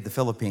invaded the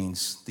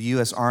Philippines, the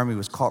U.S. Army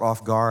was caught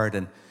off guard,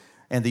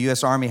 and the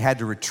U.S. Army had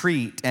to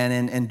retreat.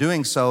 And in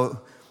doing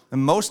so,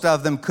 most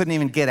of them couldn't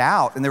even get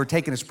out, and they were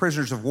taken as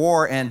prisoners of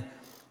war, and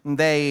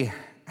they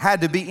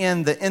had to be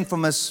in the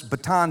infamous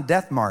Bataan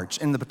Death March.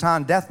 In the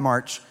Bataan Death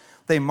March,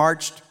 they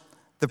marched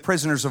the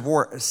prisoners of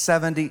war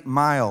 70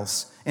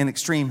 miles in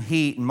extreme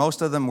heat, and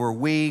most of them were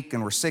weak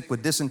and were sick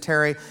with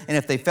dysentery, and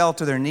if they fell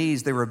to their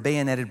knees, they were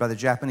bayoneted by the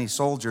Japanese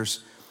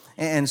soldiers.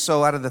 And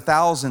so out of the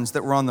thousands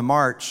that were on the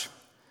march,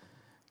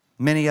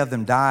 Many of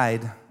them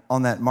died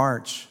on that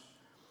march.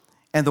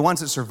 And the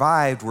ones that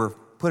survived were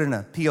put in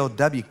a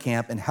POW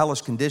camp in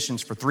hellish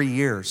conditions for 3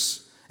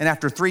 years. And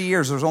after 3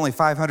 years, there was only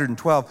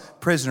 512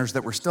 prisoners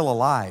that were still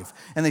alive.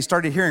 And they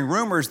started hearing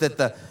rumors that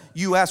the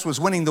U.S. was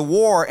winning the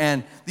war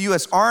and the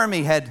U.S.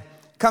 Army had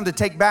come to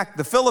take back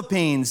the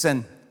Philippines.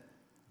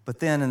 But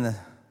then in the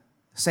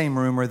same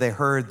rumor, they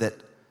heard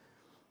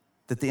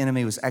that the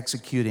enemy was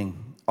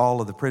executing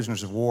all of the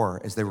prisoners of war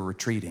as they were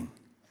retreating.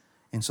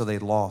 And so they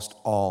lost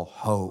all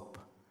hope.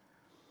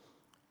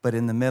 But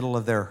in the middle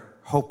of their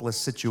hopeless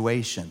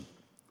situation,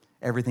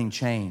 everything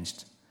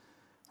changed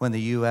when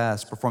the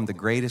U.S. performed the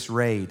greatest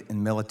raid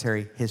in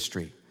military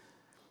history.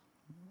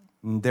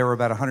 There were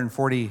about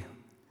 140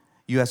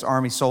 U.S.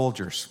 Army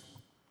soldiers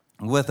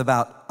with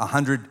about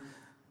 100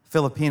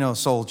 Filipino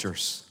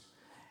soldiers.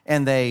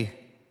 And they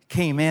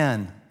came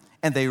in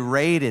and they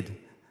raided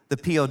the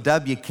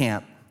POW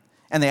camp,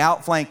 and they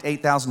outflanked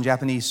 8,000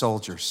 Japanese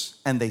soldiers,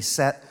 and they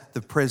set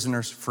the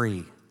prisoners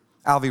free.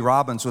 Alvy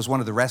Robbins was one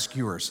of the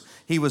rescuers.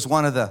 He was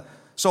one of the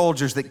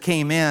soldiers that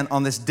came in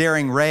on this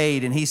daring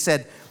raid, and he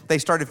said they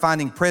started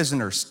finding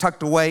prisoners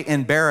tucked away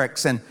in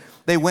barracks, and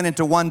they went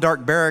into one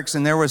dark barracks,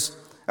 and there was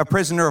a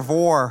prisoner of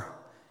war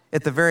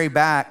at the very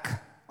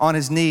back on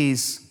his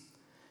knees,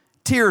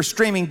 tears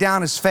streaming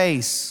down his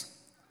face.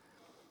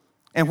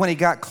 And when he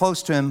got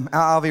close to him,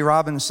 Alvy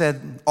Robbins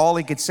said all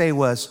he could say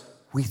was,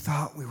 "We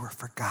thought we were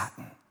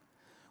forgotten.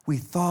 We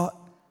thought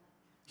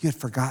you had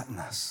forgotten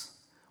us.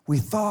 We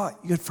thought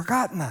you had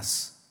forgotten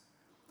us."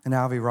 And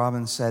Alvy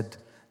Robbins said,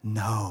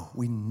 "No,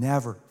 we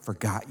never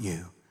forgot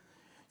you.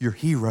 You're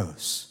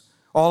heroes.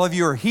 All of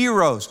you are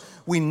heroes.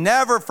 We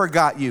never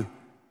forgot you.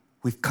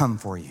 We've come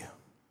for you."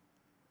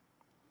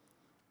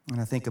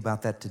 And I think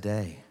about that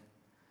today.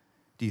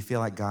 Do you feel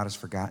like God has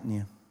forgotten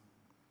you?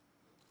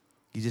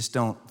 You just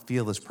don't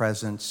feel His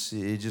presence.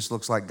 It just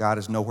looks like God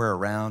is nowhere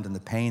around, and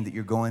the pain that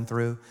you're going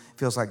through, it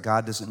feels like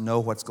God doesn't know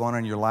what's going on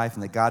in your life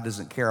and that God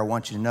doesn't care. I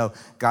want you to know,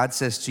 God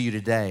says to you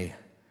today,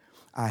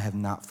 I have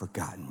not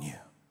forgotten you.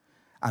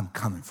 I'm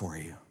coming for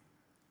you.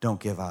 Don't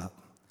give up.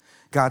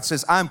 God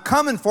says, I'm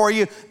coming for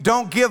you.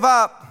 Don't give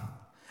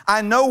up.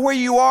 I know where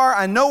you are.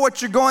 I know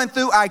what you're going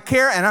through. I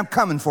care, and I'm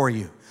coming for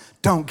you.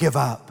 Don't give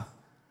up.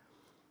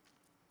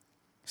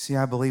 See,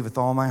 I believe with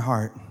all my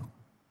heart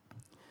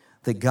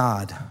that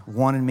God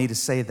wanted me to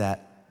say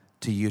that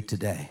to you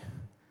today.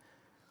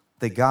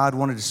 That God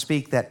wanted to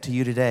speak that to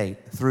you today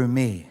through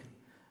me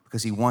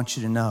because He wants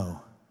you to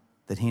know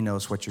that He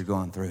knows what you're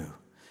going through.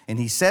 And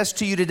He says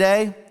to you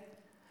today,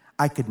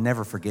 I could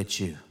never forget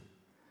you.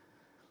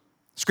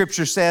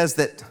 Scripture says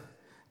that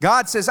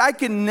God says, I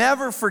can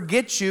never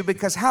forget you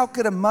because how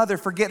could a mother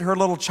forget her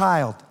little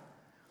child?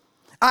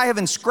 I have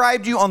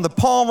inscribed you on the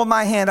palm of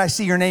my hand. I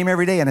see your name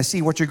every day and I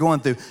see what you're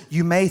going through.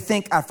 You may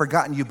think I've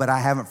forgotten you, but I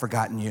haven't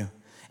forgotten you.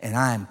 And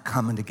I'm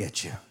coming to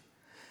get you.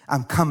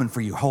 I'm coming for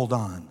you. Hold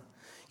on.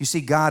 You see,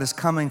 God is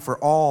coming for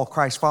all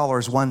Christ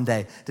followers one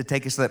day to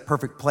take us to that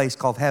perfect place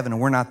called heaven. And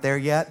we're not there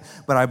yet,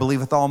 but I believe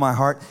with all my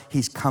heart,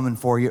 He's coming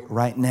for you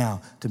right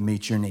now to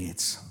meet your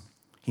needs.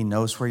 He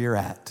knows where you're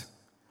at.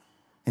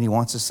 And He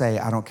wants to say,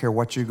 I don't care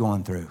what you're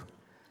going through.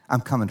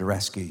 I'm coming to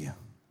rescue you.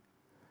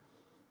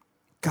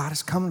 God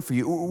is coming for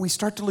you. We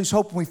start to lose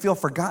hope when we feel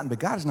forgotten, but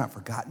God has not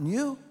forgotten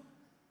you.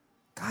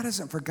 God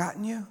hasn't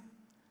forgotten you.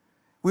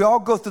 We all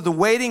go through the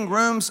waiting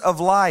rooms of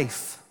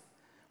life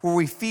where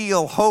we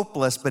feel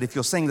hopeless, but if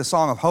you'll sing the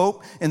song of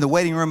hope in the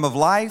waiting room of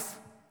life,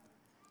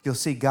 you'll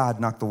see God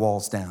knock the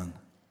walls down.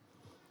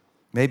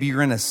 Maybe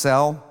you're in a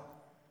cell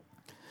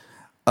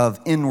of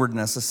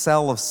inwardness, a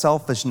cell of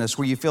selfishness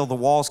where you feel the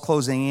walls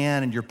closing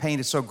in and your pain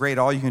is so great,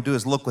 all you can do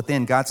is look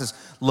within. God says,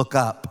 look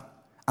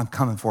up. I'm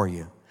coming for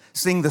you.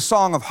 Sing the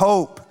song of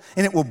hope,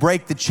 and it will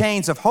break the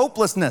chains of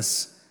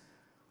hopelessness.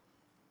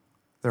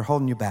 They're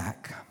holding you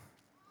back.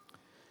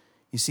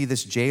 You see,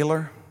 this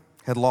jailer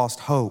had lost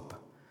hope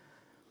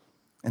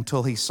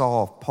until he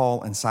saw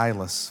Paul and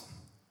Silas.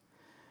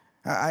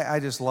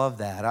 I just love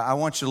that. I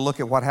want you to look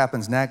at what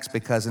happens next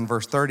because in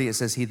verse 30 it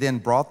says, he then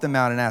brought them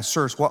out and asked,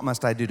 Sirs, what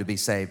must I do to be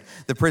saved?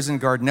 The prison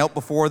guard knelt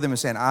before them and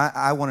said,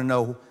 I want to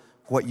know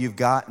what you've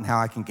got and how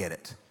I can get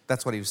it.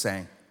 That's what he was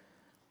saying.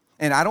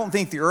 And I don't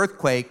think the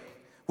earthquake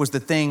was the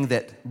thing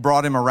that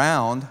brought him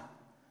around.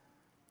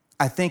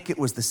 I think it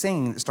was the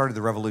singing that started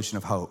the revolution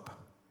of hope.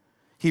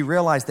 He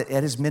realized that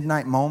at his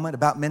midnight moment,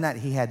 about midnight,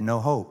 he had no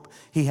hope.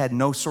 He had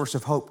no source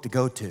of hope to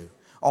go to.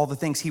 All the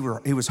things he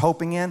was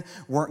hoping in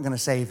weren't going to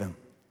save him.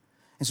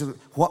 And so,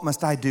 what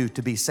must I do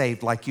to be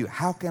saved like you?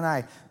 How can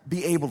I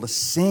be able to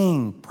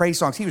sing praise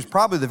songs? He was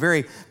probably the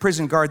very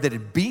prison guard that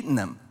had beaten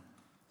them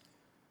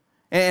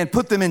and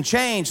put them in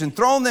chains and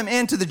thrown them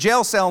into the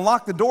jail cell and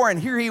locked the door. And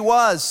here he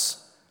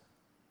was,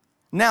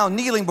 now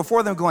kneeling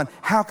before them going,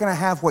 how can I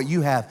have what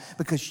you have?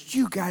 Because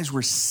you guys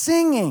were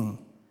singing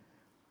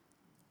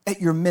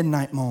at your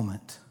midnight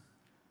moment.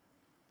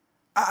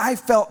 I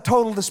felt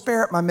total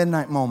despair at my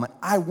midnight moment.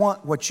 I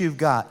want what you've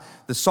got.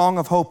 The song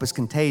of hope is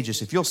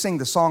contagious. If you'll sing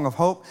the song of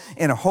hope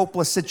in a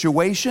hopeless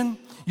situation,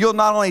 You'll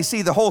not only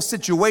see the whole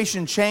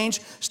situation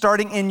change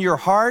starting in your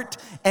heart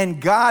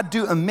and God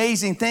do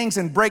amazing things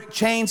and break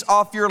chains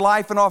off your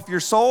life and off your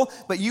soul,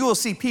 but you will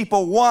see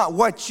people want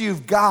what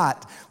you've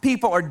got.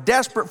 People are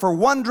desperate for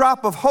one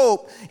drop of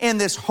hope in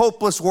this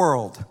hopeless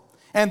world.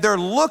 And they're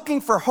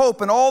looking for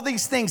hope in all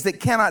these things that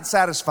cannot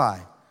satisfy.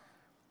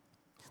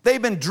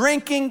 They've been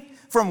drinking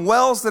from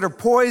wells that are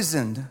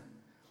poisoned,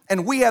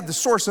 and we have the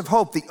source of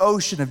hope, the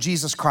ocean of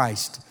Jesus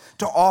Christ,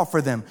 to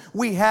offer them.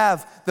 We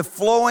have the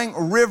flowing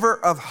river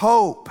of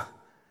hope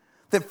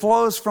that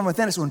flows from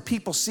within us. When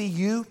people see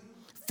you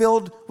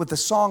filled with the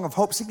song of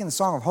hope, singing the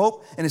song of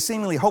hope in a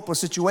seemingly hopeless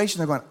situation,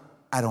 they're going,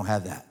 I don't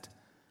have that.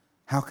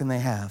 How can I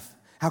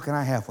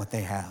have what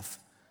they have?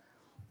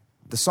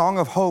 The song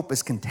of hope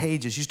is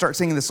contagious. You start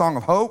singing the song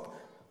of hope,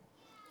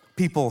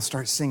 people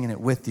start singing it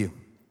with you.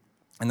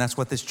 And that's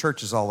what this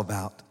church is all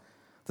about,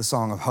 the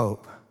song of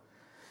hope.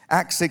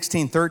 Acts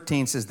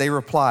 16:13 says, they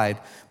replied,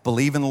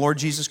 believe in the Lord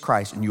Jesus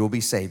Christ and you will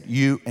be saved,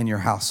 you and your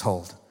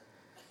household.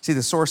 See,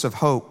 the source of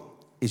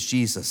hope is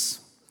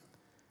Jesus.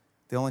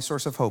 The only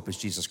source of hope is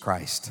Jesus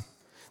Christ.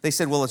 They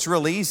said, well, it's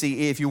real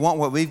easy. If you want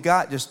what we've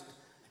got, just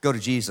go to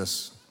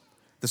Jesus,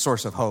 the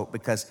source of hope,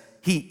 because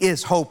he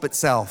is hope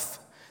itself.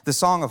 The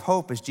song of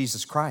hope is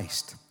Jesus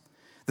Christ.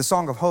 The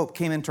song of hope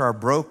came into our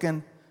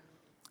broken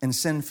and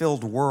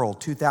sin-filled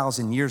world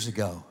 2,000 years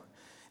ago.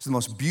 It's the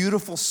most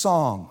beautiful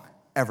song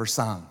ever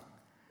sung.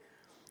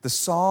 The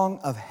song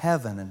of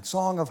heaven and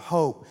song of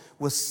hope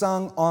was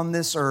sung on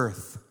this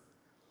earth.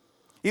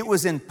 It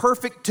was in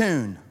perfect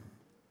tune,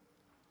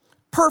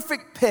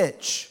 perfect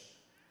pitch.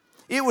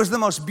 It was the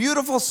most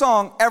beautiful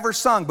song ever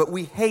sung, but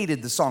we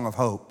hated the song of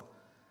hope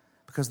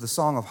because the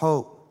song of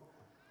hope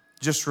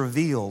just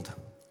revealed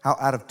how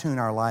out of tune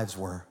our lives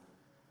were.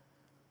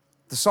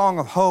 The song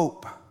of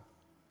hope,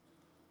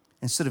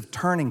 instead of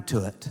turning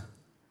to it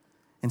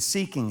and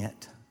seeking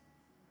it,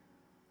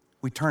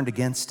 we turned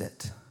against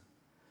it.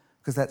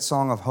 Because that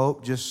song of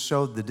hope just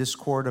showed the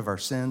discord of our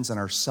sins and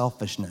our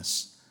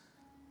selfishness.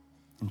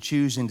 And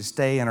choosing to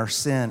stay in our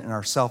sin and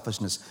our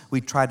selfishness,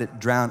 we tried to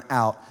drown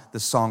out the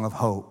song of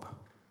hope.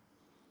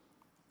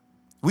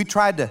 We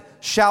tried to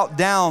shout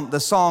down the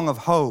song of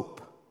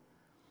hope.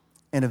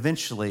 And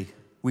eventually,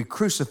 we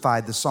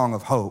crucified the song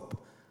of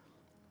hope.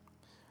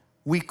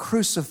 We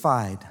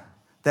crucified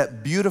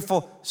that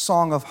beautiful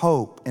song of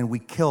hope, and we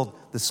killed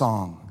the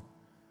song.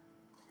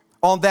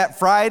 On that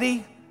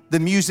Friday, the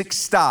music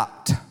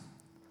stopped.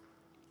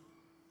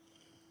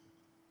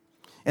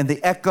 And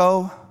the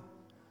echo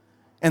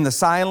and the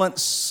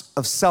silence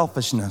of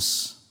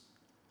selfishness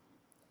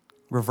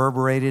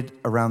reverberated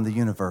around the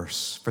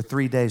universe. For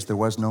 3 days, there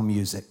was no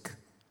music.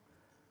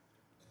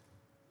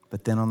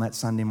 But then on that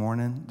Sunday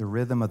morning, the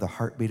rhythm of the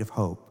heartbeat of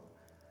hope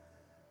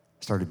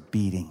started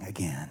beating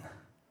again.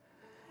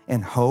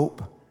 And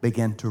hope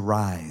began to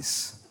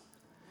rise.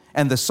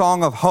 And the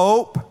song of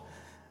hope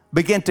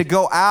began to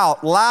go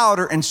out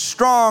louder and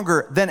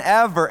stronger than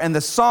ever. And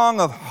the song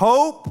of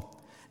hope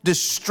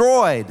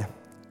destroyed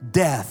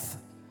death.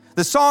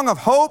 The song of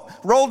hope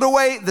rolled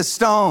away the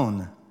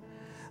stone.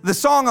 The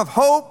song of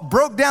hope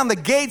broke down the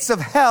gates of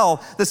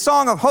hell. The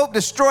song of hope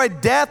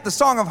destroyed death. The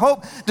song of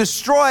hope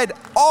destroyed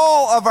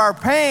all of our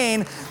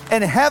pain.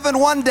 In heaven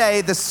one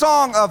day, the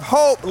song of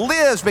hope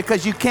lives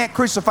because you can't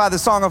crucify the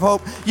song of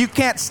hope. You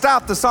can't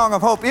stop the song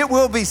of hope. It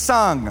will be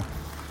sung.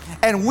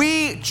 And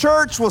we,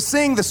 church, will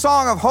sing the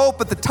song of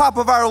hope at the top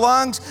of our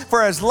lungs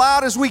for as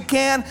loud as we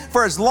can,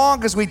 for as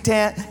long as we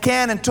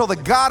can, until the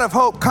God of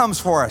hope comes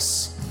for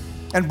us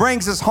and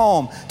brings us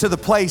home to the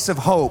place of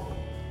hope,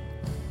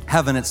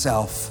 heaven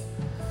itself.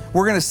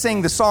 We're going to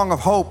sing the song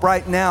of hope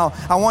right now.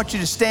 I want you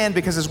to stand,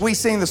 because as we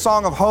sing the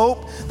song of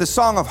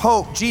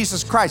hope,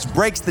 Jesus Christ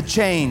breaks the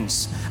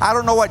chains. I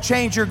don't know what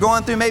chains you're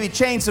going through, maybe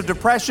chains of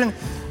depression,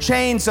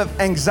 chains of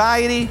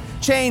anxiety,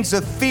 chains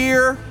of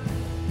fear,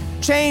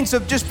 chains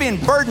of just being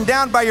burdened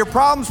down by your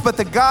problems, but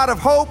the God of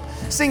hope,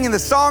 singing the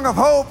song of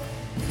hope,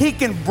 he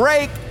can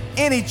break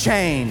any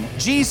chain.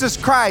 Jesus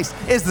Christ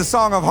is the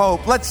song of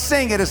hope. Let's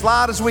sing it as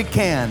loud as we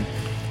can.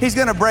 He's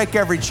going to break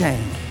every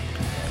chain.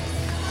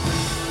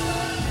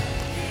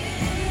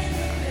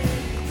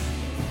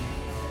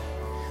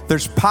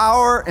 There's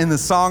power in the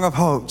song of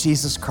hope,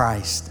 Jesus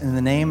Christ. In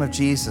the name of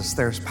Jesus,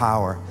 there's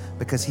power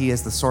because he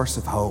is the source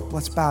of hope.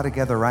 Let's bow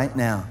together right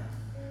now.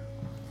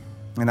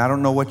 And I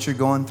don't know what you're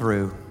going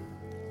through,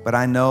 but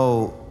I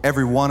know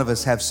every one of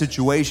us have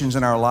situations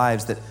in our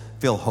lives that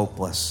feel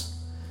hopeless.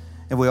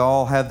 And we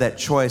all have that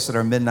choice at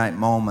our midnight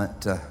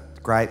moment to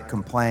gripe,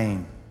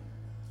 complain,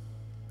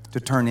 to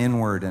turn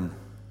inward,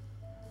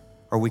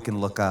 or we can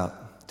look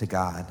up to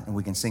God and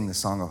we can sing the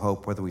song of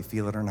hope whether we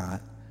feel it or not.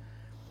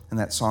 And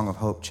that song of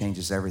hope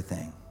changes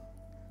everything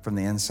from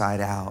the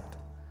inside out.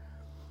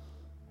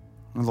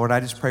 And Lord, I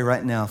just pray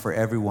right now for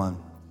everyone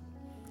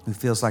who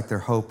feels like their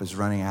hope is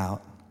running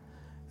out,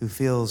 who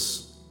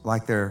feels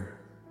like their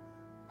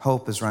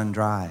hope is run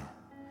dry,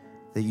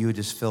 that you would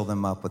just fill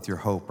them up with your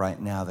hope right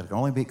now that can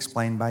only be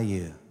explained by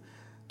you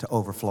to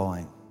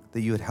overflowing. That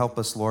you would help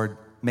us, Lord,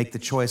 make the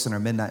choice in our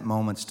midnight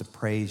moments to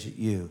praise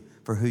you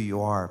for who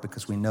you are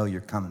because we know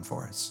you're coming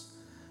for us.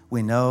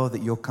 We know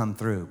that you'll come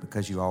through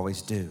because you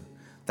always do.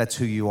 That's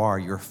who you are.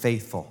 You're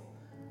faithful,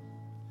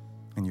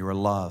 and you're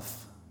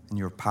love, and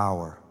you're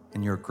power,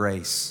 and you're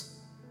grace,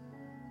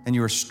 and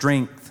you're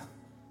strength.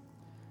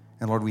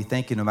 And Lord, we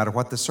thank you no matter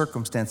what the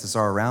circumstances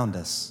are around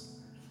us,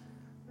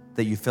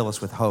 that you fill us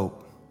with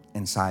hope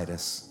inside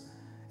us.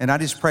 And I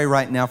just pray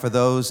right now for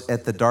those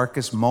at the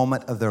darkest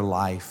moment of their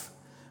life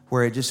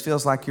where it just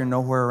feels like you're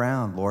nowhere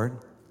around, Lord,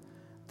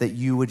 that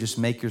you would just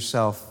make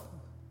yourself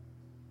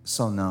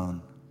so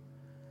known.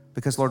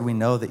 Because, Lord, we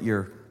know that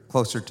you're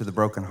closer to the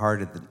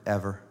brokenhearted than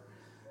ever.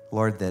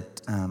 Lord,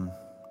 that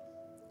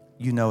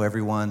you know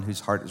everyone whose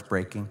heart is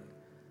breaking.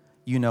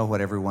 You know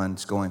what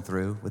everyone's going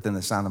through within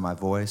the sound of my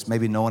voice.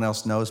 Maybe no one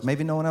else knows.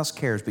 Maybe no one else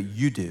cares, but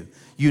you do.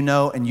 You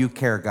know and you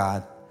care,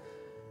 God.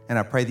 And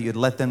I pray that you'd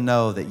let them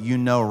know that you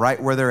know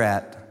right where they're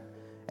at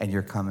and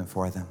you're coming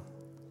for them.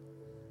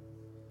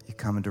 You're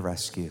coming to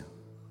rescue.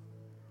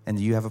 And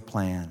you have a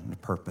plan and a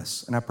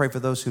purpose. And I pray for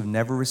those who've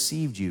never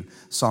received you,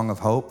 Song of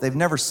Hope. They've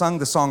never sung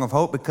the Song of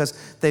Hope because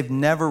they've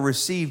never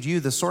received you,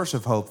 the source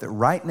of hope, that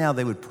right now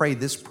they would pray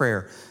this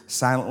prayer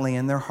silently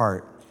in their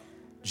heart.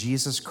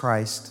 Jesus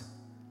Christ,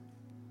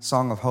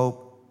 Song of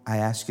Hope, I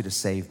ask you to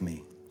save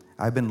me.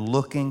 I've been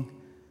looking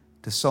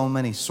to so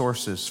many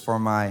sources for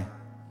my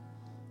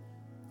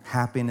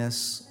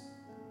happiness,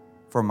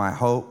 for my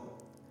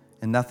hope,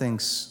 and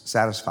nothing's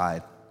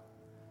satisfied.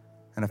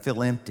 And I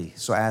feel empty,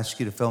 so I ask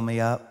you to fill me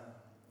up.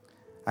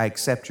 I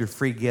accept your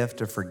free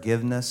gift of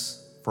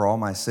forgiveness for all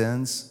my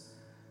sins.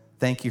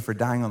 Thank you for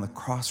dying on the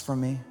cross for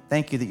me.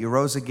 Thank you that you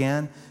rose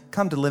again.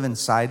 Come to live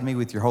inside me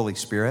with your Holy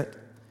Spirit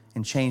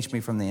and change me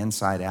from the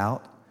inside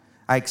out.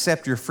 I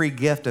accept your free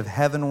gift of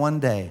heaven one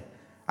day.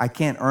 I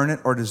can't earn it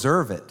or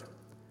deserve it.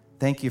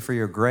 Thank you for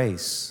your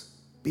grace.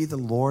 Be the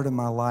Lord of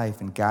my life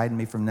and guide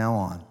me from now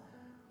on.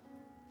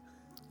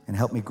 And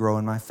help me grow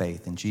in my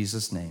faith. In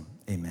Jesus' name,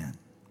 amen.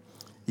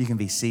 You can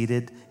be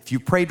seated. If you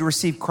prayed to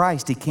receive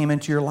Christ, he came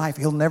into your life.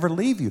 He'll never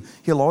leave you.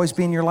 He'll always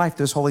be in your life.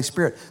 This Holy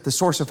Spirit, the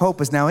source of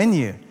hope, is now in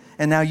you.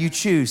 And now you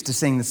choose to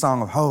sing the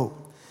song of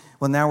hope.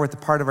 Well, now we're at the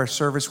part of our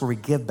service where we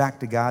give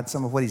back to God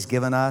some of what he's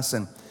given us.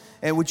 And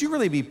would you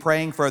really be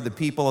praying for the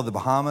people of the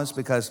Bahamas?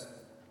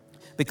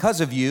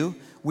 Because of you,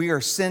 we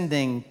are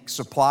sending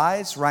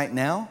supplies right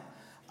now,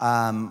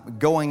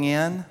 going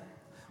in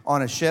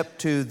on a ship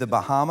to the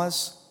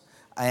Bahamas.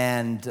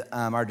 And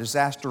our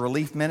disaster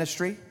relief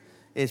ministry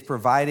is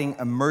providing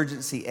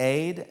emergency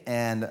aid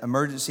and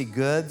emergency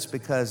goods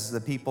because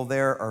the people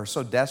there are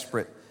so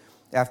desperate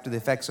after the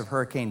effects of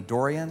Hurricane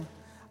Dorian.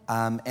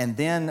 And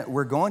then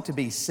we're going to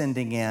be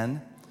sending in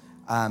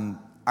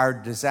our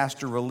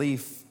disaster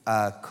relief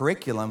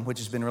curriculum, which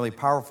has been really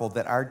powerful,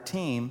 that our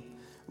team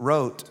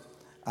wrote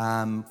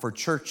for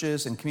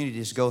churches and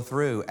communities to go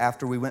through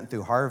after we went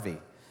through Harvey.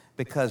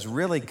 Because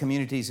really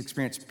communities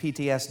experience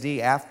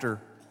PTSD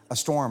after a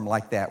storm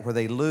like that, where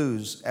they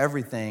lose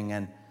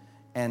everything.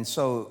 And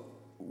so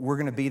we're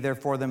going to be there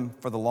for them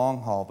for the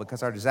long haul,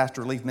 because our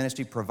disaster relief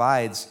ministry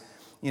provides,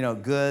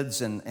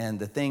 goods and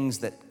the things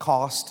that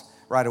cost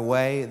right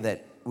away,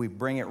 that we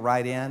bring it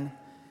right in.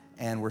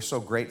 And we're so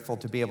grateful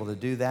to be able to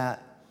do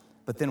that.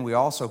 But then we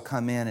also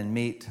come in and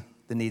meet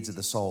the needs of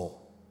the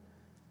soul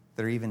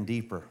that are even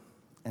deeper.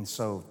 And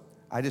so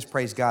I just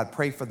praise God.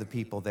 Pray for the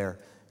people there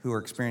who are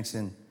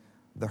experiencing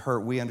the hurt.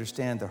 We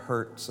understand the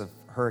hurts of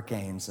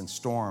hurricanes and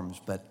storms,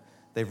 but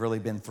they've really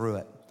been through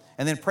it.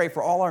 And then pray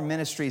for all our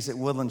ministries at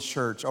Woodlands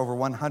Church, over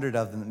 100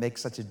 of them that make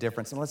such a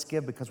difference. And let's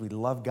give because we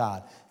love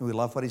God and we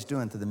love what he's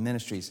doing through the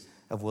ministries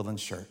of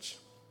Woodlands Church.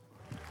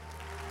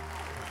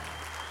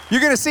 You're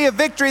going to see a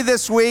victory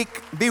this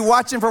week. Be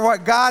watching for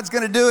what God's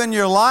going to do in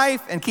your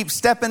life and keep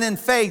stepping in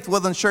faith,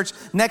 Woodlands Church.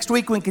 Next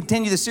week, we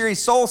continue the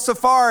series Soul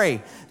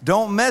Safari.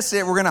 Don't miss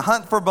it. We're going to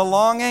hunt for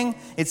belonging.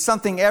 It's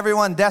something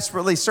everyone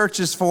desperately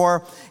searches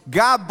for.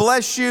 God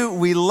bless you.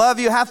 We love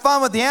you. Have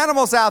fun with the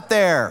animals out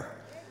there.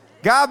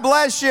 God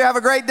bless you. Have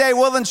a great day,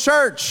 Woodlands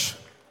Church.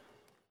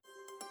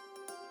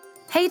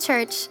 Hey,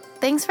 church.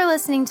 Thanks for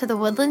listening to the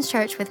Woodlands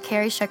Church with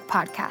Carrie Shook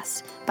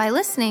podcast. By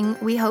listening,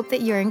 we hope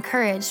that you're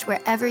encouraged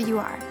wherever you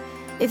are.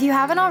 If you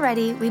haven't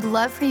already, we'd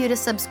love for you to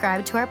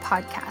subscribe to our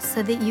podcast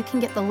so that you can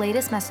get the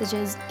latest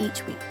messages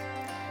each week.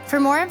 For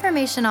more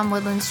information on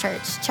Woodlands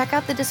Church, check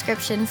out the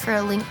description for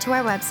a link to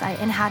our website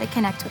and how to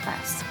connect with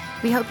us.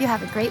 We hope you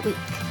have a great week.